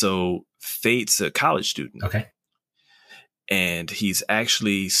 So Fate's a college student. Okay. And he's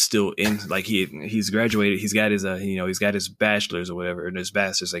actually still in, like he's graduated. He's got his he's got his bachelor's or whatever, and his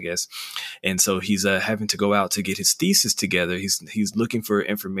master's, I guess. And so he's having to go out to get his thesis together. He's looking for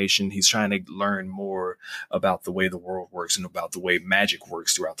information. He's trying to learn more about the way the world works and about the way magic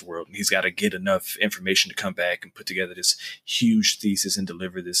works throughout the world. And he's got to get enough information to come back and put together this huge thesis and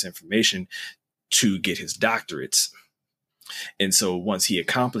deliver this information to get his doctorates. And so once he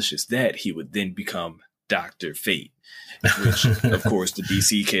accomplishes that, he would then become Dr. Fate, which of course the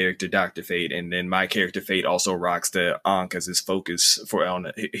DC character Dr. Fate, and then my character Fate also rocks the Ankh as his focus for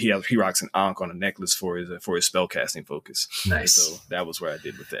he rocks an Ankh on a necklace for his spellcasting focus. Nice. So that was where I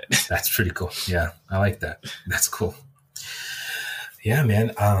did with that. That's pretty cool. Yeah, I like that. That's cool. Yeah,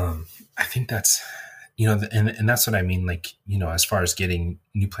 man. I think that's, you know, and that's what I mean. Like, you know, as far as getting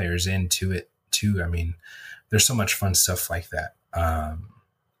new players into it too, I mean, there's so much fun stuff like that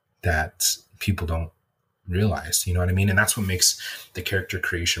that people don't realize, you know what I mean? And that's what makes the character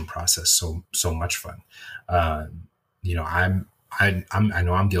creation process so much fun. You know, I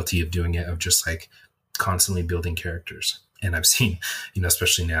know I'm guilty of doing it, of just like constantly building characters. And I've seen, you know,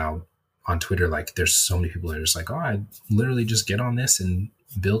 especially now on Twitter, like there's so many people that are just like, oh, I literally just get on this and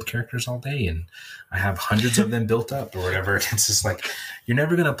build characters all day, and I have hundreds of them built up or whatever. It's just like, you're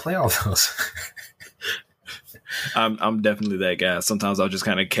never going to play all those. I'm definitely that guy. Sometimes I'll just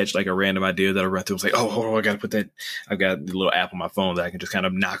kind of catch like a random idea that I run through. It's like, oh, hold on, I got to put that. I've got the little app on my phone that I can just kind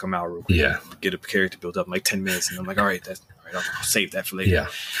of knock them out real quick. Yeah. Get a character built up in like 10 minutes. And I'm like, all right, I'll save that for later. Yeah.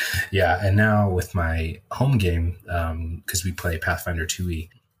 Yeah. And now with my home game, because we play Pathfinder 2e,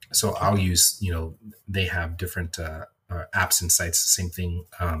 so I'll use, you know, they have different apps and sites, the same thing.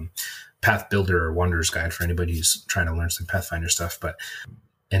 Path Builder or Wanderer's Guide for anybody who's trying to learn some Pathfinder stuff,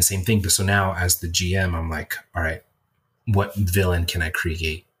 and same thing. But so now as the GM, I'm like, all right, what villain can I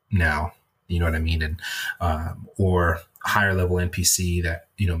create now? You know what I mean? And, or a higher level NPC that,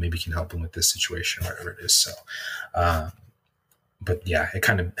 you know, maybe can help them with this situation or whatever it is. So, but yeah, it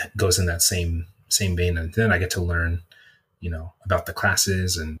kind of goes in that same vein. And then I get to learn, you know, about the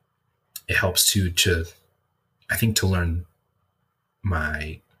classes, and it helps to learn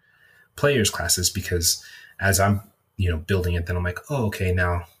my players' classes, because as I'm, you know, building it, then I'm like, oh, okay,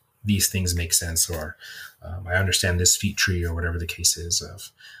 now these things make sense, or I understand this feat tree, or whatever the case is.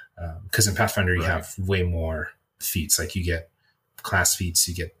 Of because in Pathfinder you have way more feats. Like you get class feats,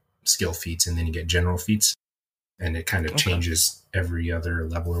 you get skill feats, and then you get general feats, and it kind of changes every other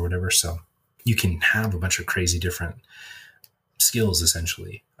level or whatever. So you can have a bunch of crazy different skills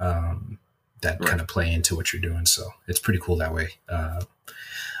essentially that kind of play into what you're doing. So it's pretty cool that way. I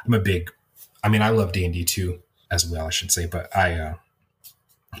love D&D too as well, I should say, but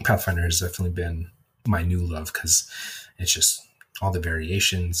Pathfinder has definitely been my new love, because it's just all the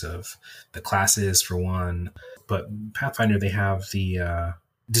variations of the classes for one. But Pathfinder, they have the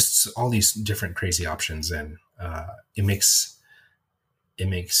just all these different crazy options, and it makes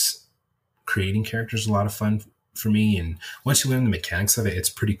creating characters a lot of fun for me. And once you learn the mechanics of it, it's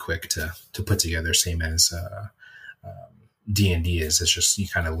pretty quick to put together, same as D&D is. It's just, you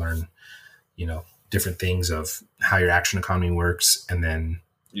kind of learn, you know, different things of how your action economy works, and then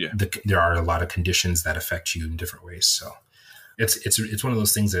there are a lot of conditions that affect you in different ways. So it's one of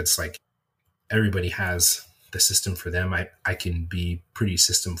those things that's like everybody has the system for them. I can be pretty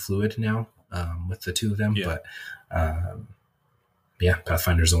system fluid now with the two of them, but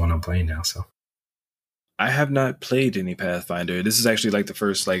Pathfinder's the one I'm playing now. So I have not played any Pathfinder. This is actually like the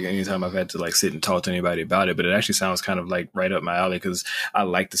first, like, anytime I've had to like sit and talk to anybody about it, but it actually sounds kind of like right up my alley, because I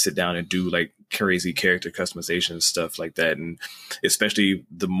like to sit down and do like crazy character customization stuff like that. And especially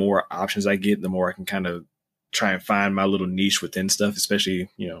the more options I get, the more I can kind of try and find my little niche within stuff, especially,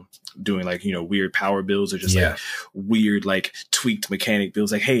 you know, doing like, you know, weird power builds, or just like weird, like tweaked mechanic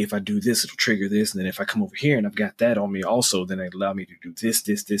builds. Like, hey, if I do this, it'll trigger this. And then if I come over here and I've got that on me also, then it allow me to do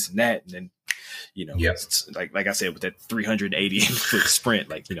this, and that. And then, you know, it's like I said, with that 380 foot sprint,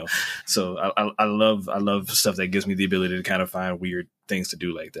 like, you know, so I love stuff that gives me the ability to kind of find weird things to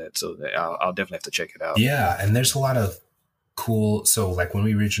do like that. So I'll definitely have to check it out. Yeah. And there's a lot of cool. So like when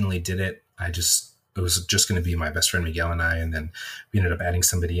we originally did it, it was just going to be my best friend Miguel and I, and then we ended up adding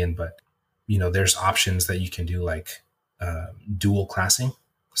somebody in. But, you know, there's options that you can do, like dual classing.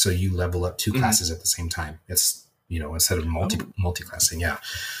 So you level up two classes at the same time. It's, you know, instead of multi-classing. Yeah.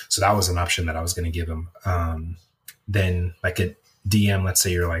 So that was an option that I was going to give him. Then like a DM, let's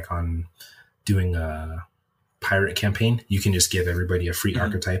say you're like on doing a pirate campaign, you can just give everybody a free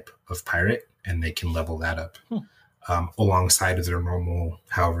archetype of pirate, and they can level that up alongside of their normal,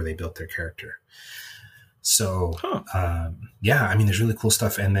 however they built their character. So, there's really cool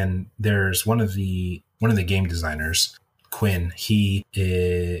stuff. And then there's one of the game designers, Quinn, he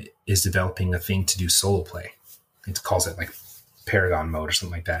is developing a thing to do solo play. It calls it like Paragon mode or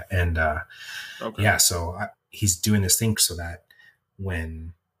something like that. And, so he's doing this thing so that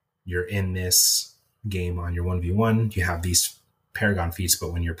when you're in this game on your 1v1, you have these Paragon feats,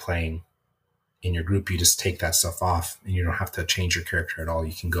 but when you're playing in your group, you just take that stuff off and you don't have to change your character at all.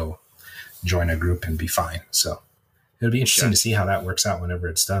 You can go join a group and be fine. So it'll be interesting to see how that works out whenever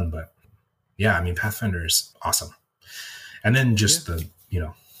it's done. But yeah, I mean, Pathfinder is awesome. And then just the,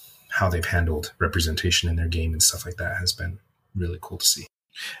 how they've handled representation in their game and stuff like that has been really cool to see.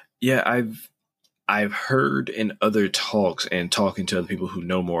 Yeah, I've heard in other talks and talking to other people who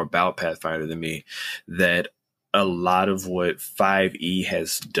know more about Pathfinder than me that a lot of what 5e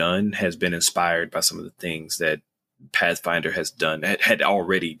has done has been inspired by some of the things that Pathfinder has done, had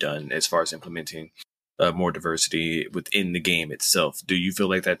already done as far as implementing more diversity within the game itself. Do you feel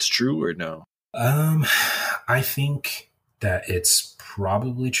like that's true or no? I think that it's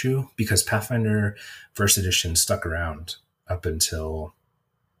probably true because Pathfinder First Edition stuck around up until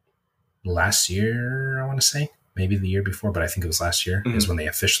last year, I want to say. Maybe the year before, but I think it was last year is when they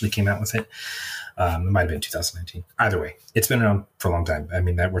officially came out with it. It might have been 2019. Either way, it's been around for a long time. I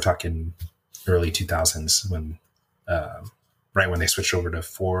mean, that we're talking early 2000s when, right when they switched over to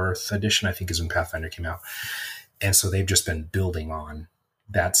 4th edition, I think is when Pathfinder came out. And so they've just been building on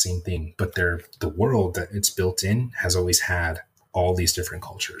that same thing. But the world that it's built in has always had all these different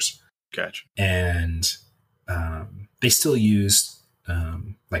cultures. Gotcha. And they still use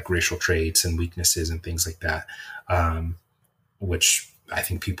like racial traits and weaknesses and things like that, which I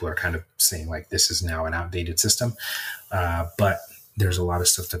think people are kind of saying like this is now an outdated system. But there's a lot of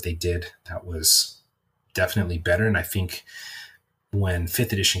stuff that they did that was definitely better. And I think when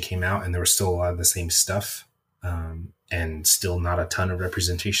 5th edition came out and there was still a lot of the same stuff and still not a ton of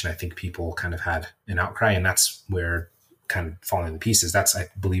representation, I think people kind of had an outcry, and that's where kind of falling to pieces. That's, I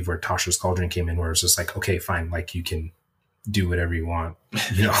believe, where Tasha's Cauldron came in, where it's just like, okay, fine. Like you can do whatever you want,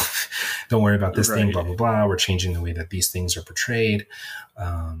 don't worry about this thing, blah, blah, blah. We're changing the way that these things are portrayed.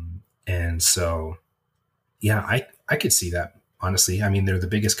 And so, yeah, I could see that, honestly. I mean, they're the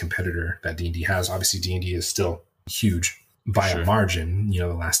biggest competitor that D&D has. Obviously, D&D is still huge by a margin, the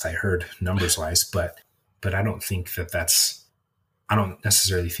last I heard numbers wise, but I don't think I don't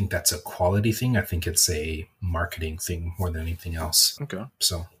necessarily think that's a quality thing. I think it's a marketing thing more than anything else. Okay.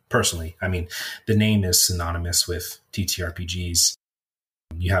 So personally, I mean, the name is synonymous with TTRPGs.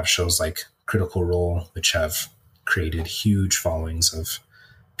 You have shows like Critical Role, which have created huge followings of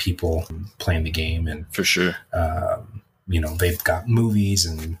people playing the game. And for sure, they've got movies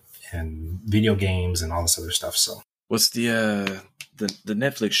and video games and all this other stuff. So what's the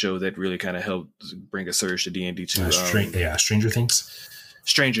Netflix show that really kind of helped bring a surge to D&D too? Stranger Things.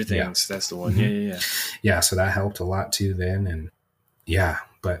 Stranger Things, that's the one. Mm-hmm. Yeah. So that helped a lot too then. And yeah,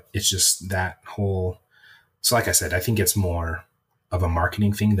 but it's just that whole, so like I said, I think it's more of a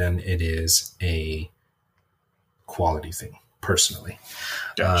marketing thing than it is a quality thing, personally.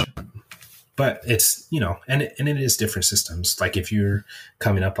 Gotcha. But it's, and it is different systems. Like if you're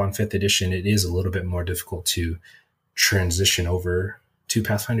coming up on 5th edition, it is a little bit more difficult to transition over to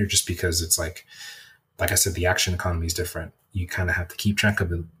Pathfinder just because it's like I said, the action economy is different. You kind of have to keep track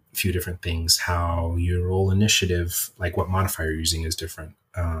of a few different things. How you roll initiative, like what modifier you're using is different.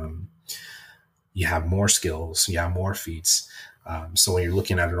 You have more skills, you have more feats. So when you're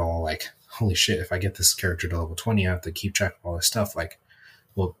looking at it all like, holy shit, if I get this character to level 20, I have to keep track of all this stuff. Like,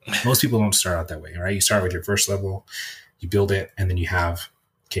 well, most people don't start out that way, right? You start with your first level, you build it, and then you have,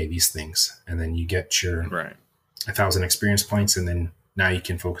 these things. And then you get your 1,000 experience points, and then now you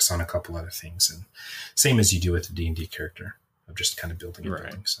can focus on a couple other things. And same as you do with the D&D character of just kind of building and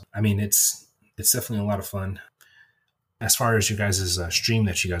building. So, I mean, it's definitely a lot of fun. As far as you guys' stream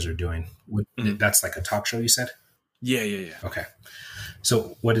that you guys are doing, that's like a talk show, you said? Yeah. Okay.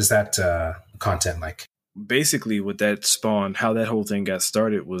 So what is that content like? Basically, what that spawned, how that whole thing got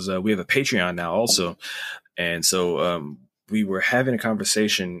started was we have a Patreon now also. And so we were having a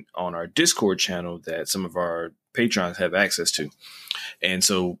conversation on our Discord channel that some of our patrons have access to. And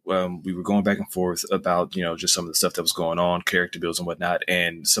so we were going back and forth about, just some of the stuff that was going on, character builds and whatnot.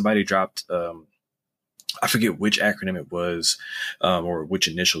 And somebody dropped, I forget which acronym it was or which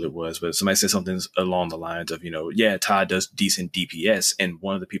initial it was, but somebody said something along the lines of, Todd does decent DPS. And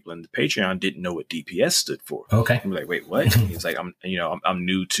one of the people in the Patreon didn't know what DPS stood for. Okay. I'm like, wait, what? He's like, I'm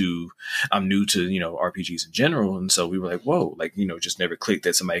new to RPGs in general. And so we were like, whoa, just never clicked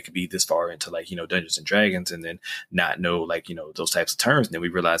that somebody could be this far into Dungeons and Dragons and then not know those types of terms. And then we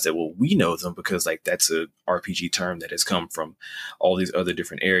realized that, well, we know them because that's a RPG term that has come from all these other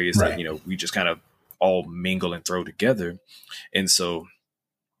different areas that, we just kind of all mingle and throw together. And so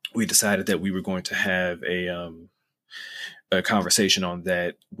we decided that we were going to have a conversation on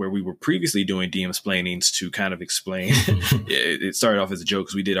that where we were previously doing DM-splainings to kind of explain. It started off as a joke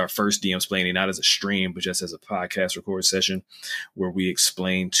because we did our first DM-splaining, not as a stream, but just as a podcast record session where we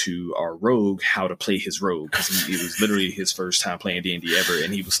explained to our rogue how to play his rogue, because it was literally his first time playing D&D ever,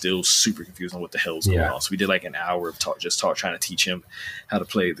 and he was still super confused on what the hell's going on. So we did like an hour of talk trying to teach him how to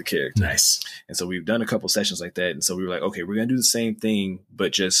play the character. Nice. And so we've done a couple sessions like that. And so we were like, okay, we're going to do the same thing,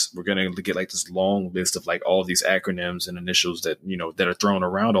 but just we're going to get like this long list of like all these acronyms and initials that, you know, that are thrown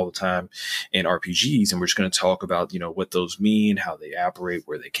around all the time in RPGs. And we're just going to talk about, you know, what those mean, how they operate,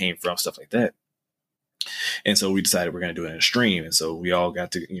 where they came from, stuff like that. And so we decided we're going to do it in a stream. And so we all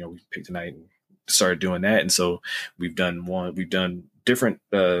got to, you know, we picked a night and started doing that. And so we've done different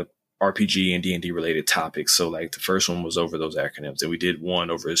RPG and D&D related topics. So like the first one was over those acronyms, and we did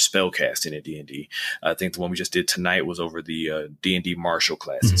one over spellcasting in D&D. I think the one we just did tonight was over the D&D martial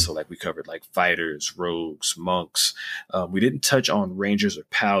classes. Mm-hmm. So like we covered like fighters, rogues, monks. We didn't touch on rangers or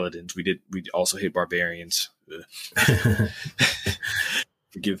paladins. We also hit barbarians.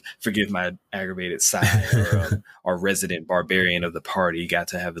 Forgive my aggravated sigh. Our resident barbarian of the party got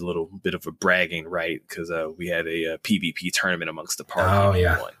to have a little bit of a bragging right because we had a PvP tournament amongst the party. Oh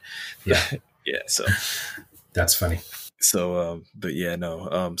yeah, yeah. So that's funny. So, but yeah,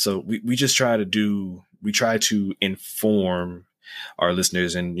 no. So we just try to inform our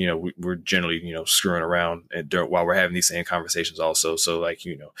listeners, and you know we're generally, you know, screwing around while we're having these same conversations also. So like,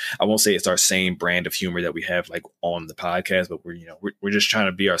 you know, I won't say it's our same brand of humor that we have like on the podcast, but we're just trying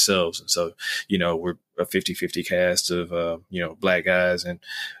to be ourselves. And so, you know, we're a 50-50 cast of you know, black guys and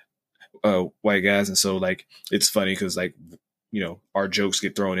white guys, and so like it's funny because like, you know, our jokes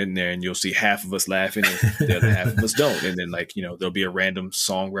get thrown in there and you'll see half of us laughing and the other half of us don't. And then like, you know, there'll be a random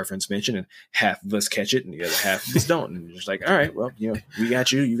song reference mentioned and half of us catch it and the other half of us don't. And you're just like, all right, well, you know, we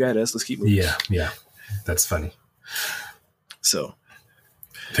got you, you got us, let's keep moving. Yeah. That's funny. So,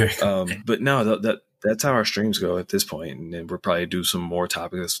 very cool. But no, that's how our streams go at this point. And then we'll probably do some more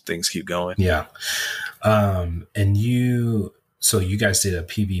topics as things keep going. Yeah. So you guys did a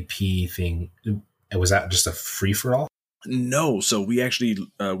PvP thing. Was that just a free for all? No, so we actually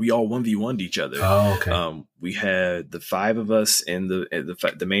we all 1v1'd each other. Oh, okay. We had the 5 of us in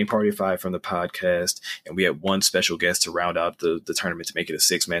the main party of 5 from the podcast, and we had one special guest to round out the tournament to make it a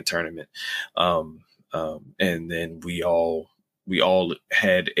 6-man tournament. And then we all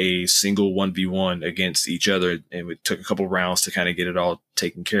had a single 1v1 against each other, and it took a couple rounds to kind of get it all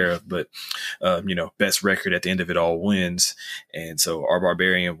taken care of. But you know, best record at the end of it all wins, and so our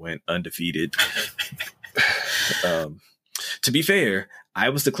barbarian went undefeated. To be fair, I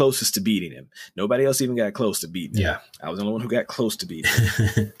was the closest to beating him. Nobody else even got close to beating him. Yeah. I was the only one who got close to beating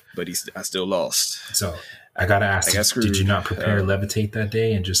him, but I still lost. So I got to ask, did you not prepare Levitate that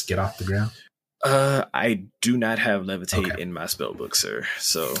day and just get off the ground? I do not have Levitate in my spell book, sir.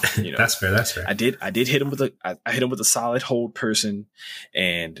 So, you know, that's fair. I did hit him with I hit him with a solid hold person,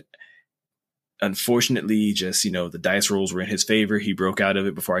 and unfortunately, just, you know, the dice rolls were in his favor. He broke out of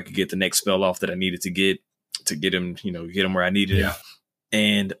it before I could get the next spell off that I needed to get him, you know, get him where I needed him.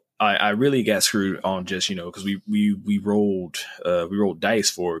 And I really got screwed on just, you know, because we rolled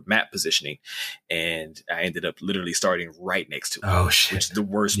dice for map positioning, and I ended up literally starting right next to him. Oh shit! Which is the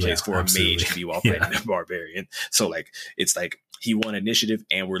worst place for a mage to be while playing a barbarian. So like, it's like he won initiative,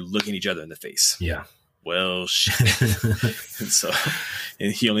 and we're looking each other in the face. Yeah. Well, shit.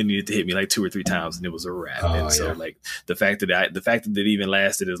 and he only needed to hit me like 2 or 3 times, and it was a wrap. And so like the fact that it even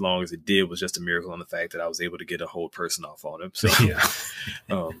lasted as long as it did was just a miracle on the fact that I was able to get a whole person off on him.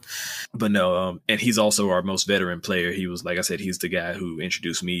 So, but no, and he's also our most veteran player. He was, like I said, he's the guy who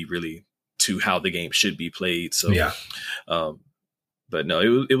introduced me really to how the game should be played. So, but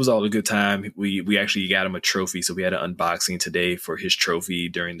no, it was all a good time. We actually got him a trophy, so we had an unboxing today for his trophy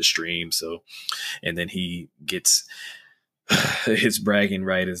during the stream. So, and then he gets his bragging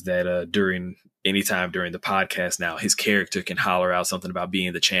right is that anytime during the podcast now, his character can holler out something about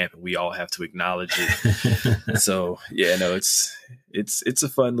being the champ, and we all have to acknowledge it. So yeah, no, it's a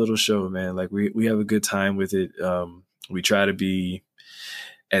fun little show, man. Like we have a good time with it. We try to be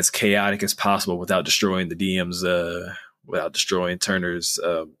as chaotic as possible without destroying the DM's without destroying Turner's,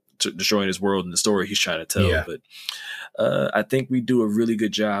 destroying his world and the story he's trying to tell. Yeah. But I think we do a really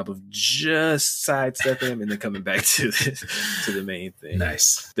good job of just sidestepping him and then coming back to the main thing.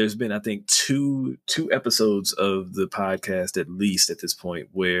 Nice. There's been, I think, two episodes of the podcast, at least at this point,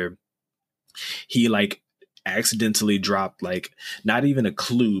 where he like accidentally dropped like not even a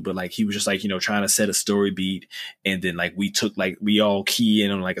clue, but like he was just like, trying to set a story beat, and then like we all key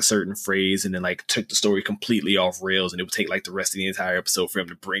in on like a certain phrase, and then like took the story completely off rails, and it would take like the rest of the entire episode for him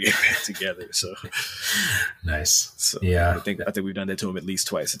to bring it back together. So nice. So yeah, I think we've done that to him at least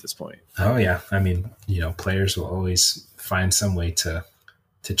twice at this point. Oh yeah, I mean, players will always find some way to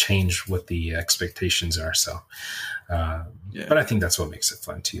change what the expectations are. So, but I think that's what makes it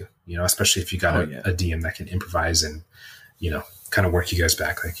fun too, especially if you got a DM that can improvise and, kind of work you guys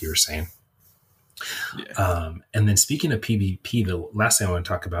back, like you were saying. Yeah. And then speaking of PvP, the last thing I want to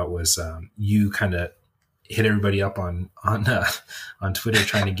talk about was you kind of hit everybody up on Twitter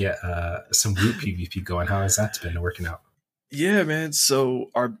trying to get some group PvP going. How has that been working out? Yeah, man.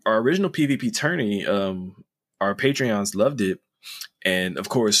 So our original PvP tourney, our Patreons loved it. And of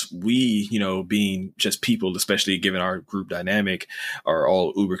course, we, being just people, especially given our group dynamic, are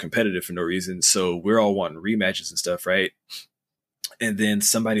all uber competitive for no reason. So we're all wanting rematches and stuff, right? And then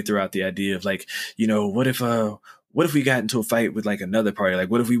somebody threw out the idea of like, what if we got into a fight with like another party?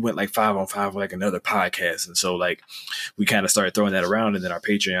 Like, what if we went like 5-on-5 with like another podcast? And so like we kind of started throwing that around. And then our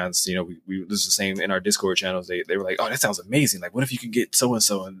Patreons, we this is the same in our Discord channels. They were like, oh, that sounds amazing. Like, what if you could get so and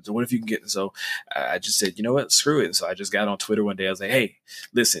so, and what if you can get so? I just said, you know what, screw it. And so I just got on Twitter one day. I was like, hey,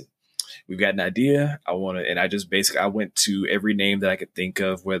 listen, we've got an idea. I went to every name that I could think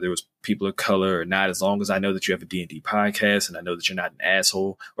of, whether it was people of color or not, as long as I know that you have a D&D podcast and I know that you're not an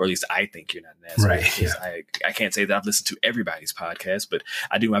asshole, or at least I think you're not an asshole. Right. Yeah. I can't say that I've listened to everybody's podcast, but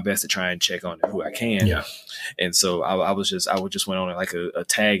I do my best to try and check on who I can. Yeah. And so I just went on like a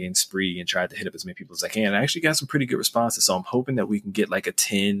tagging spree and tried to hit up as many people as I can. I actually got some pretty good responses. So I'm hoping that we can get like a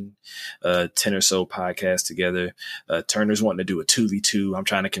 10 or so podcast together. Turner's wanting to do a 2v2. I'm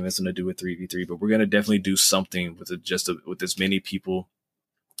trying to convince him to do a 3v3, but we're going to definitely do something with with as many people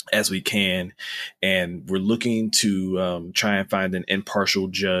as we can, and we're looking to try and find an impartial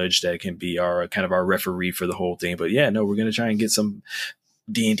judge that can be our referee for the whole thing. But yeah, no, we're gonna try and get some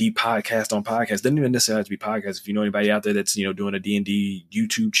D&D podcast on podcast. Doesn't even necessarily have to be podcast. If you know anybody out there that's doing a D&D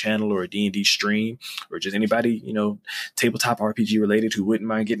YouTube channel or a D&D stream, or just anybody tabletop RPG related who wouldn't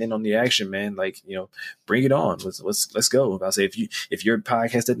mind getting in on the action, man, like bring it on. Let's go. I'll say if your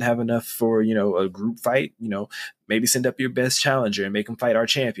podcast didn't have enough for a group fight, maybe send up your best challenger and make them fight our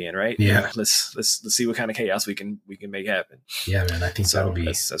champion, right? Yeah. Let's see what kind of chaos we can make happen. Yeah, man. I think that'll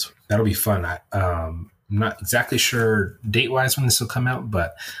be fun. I'm not exactly sure date wise when this will come out,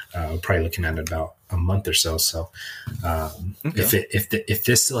 but we're probably looking at about a month or so. So okay. If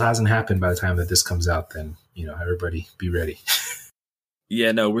this still hasn't happened by the time that this comes out, then everybody be ready.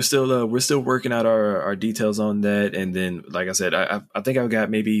 Yeah, no, we're still working out our details on that. And then, like I said, I think I've got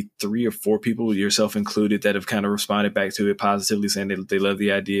maybe 3 or 4 people, yourself included, that have kind of responded back to it positively, saying they love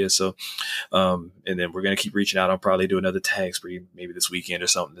the idea. So, and then we're going to keep reaching out. I'll probably do another tag spree maybe this weekend or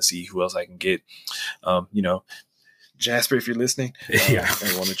something to see who else I can get. Jasper, if you're listening, yeah,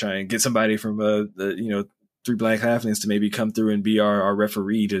 I want to try and get somebody from the 3 Black Halflings to maybe come through and be our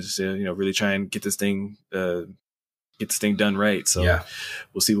referee to really try and get this thing done right. So yeah,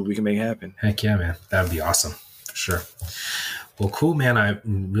 we'll see what we can make happen. Heck yeah, man. That would be awesome. For sure. Well, cool, man. I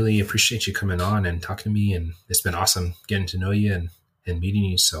really appreciate you coming on and talking to me, and it's been awesome getting to know you and meeting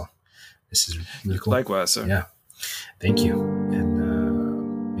you. So this is really cool. Likewise, sir. Yeah. Thank you.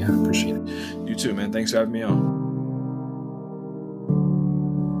 And yeah, I appreciate it. You too, man. Thanks for having me on.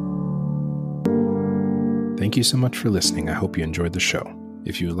 Thank you so much for listening. I hope you enjoyed the show.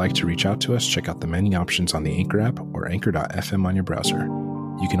 If you would like to reach out to us, check out the many options on the Anchor app or anchor.fm on your browser.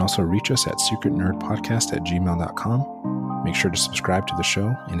 You can also reach us at secretnerdpodcast@gmail.com. Make sure to subscribe to the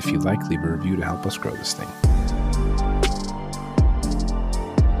show, and if you'd like, leave a review to help us grow this thing.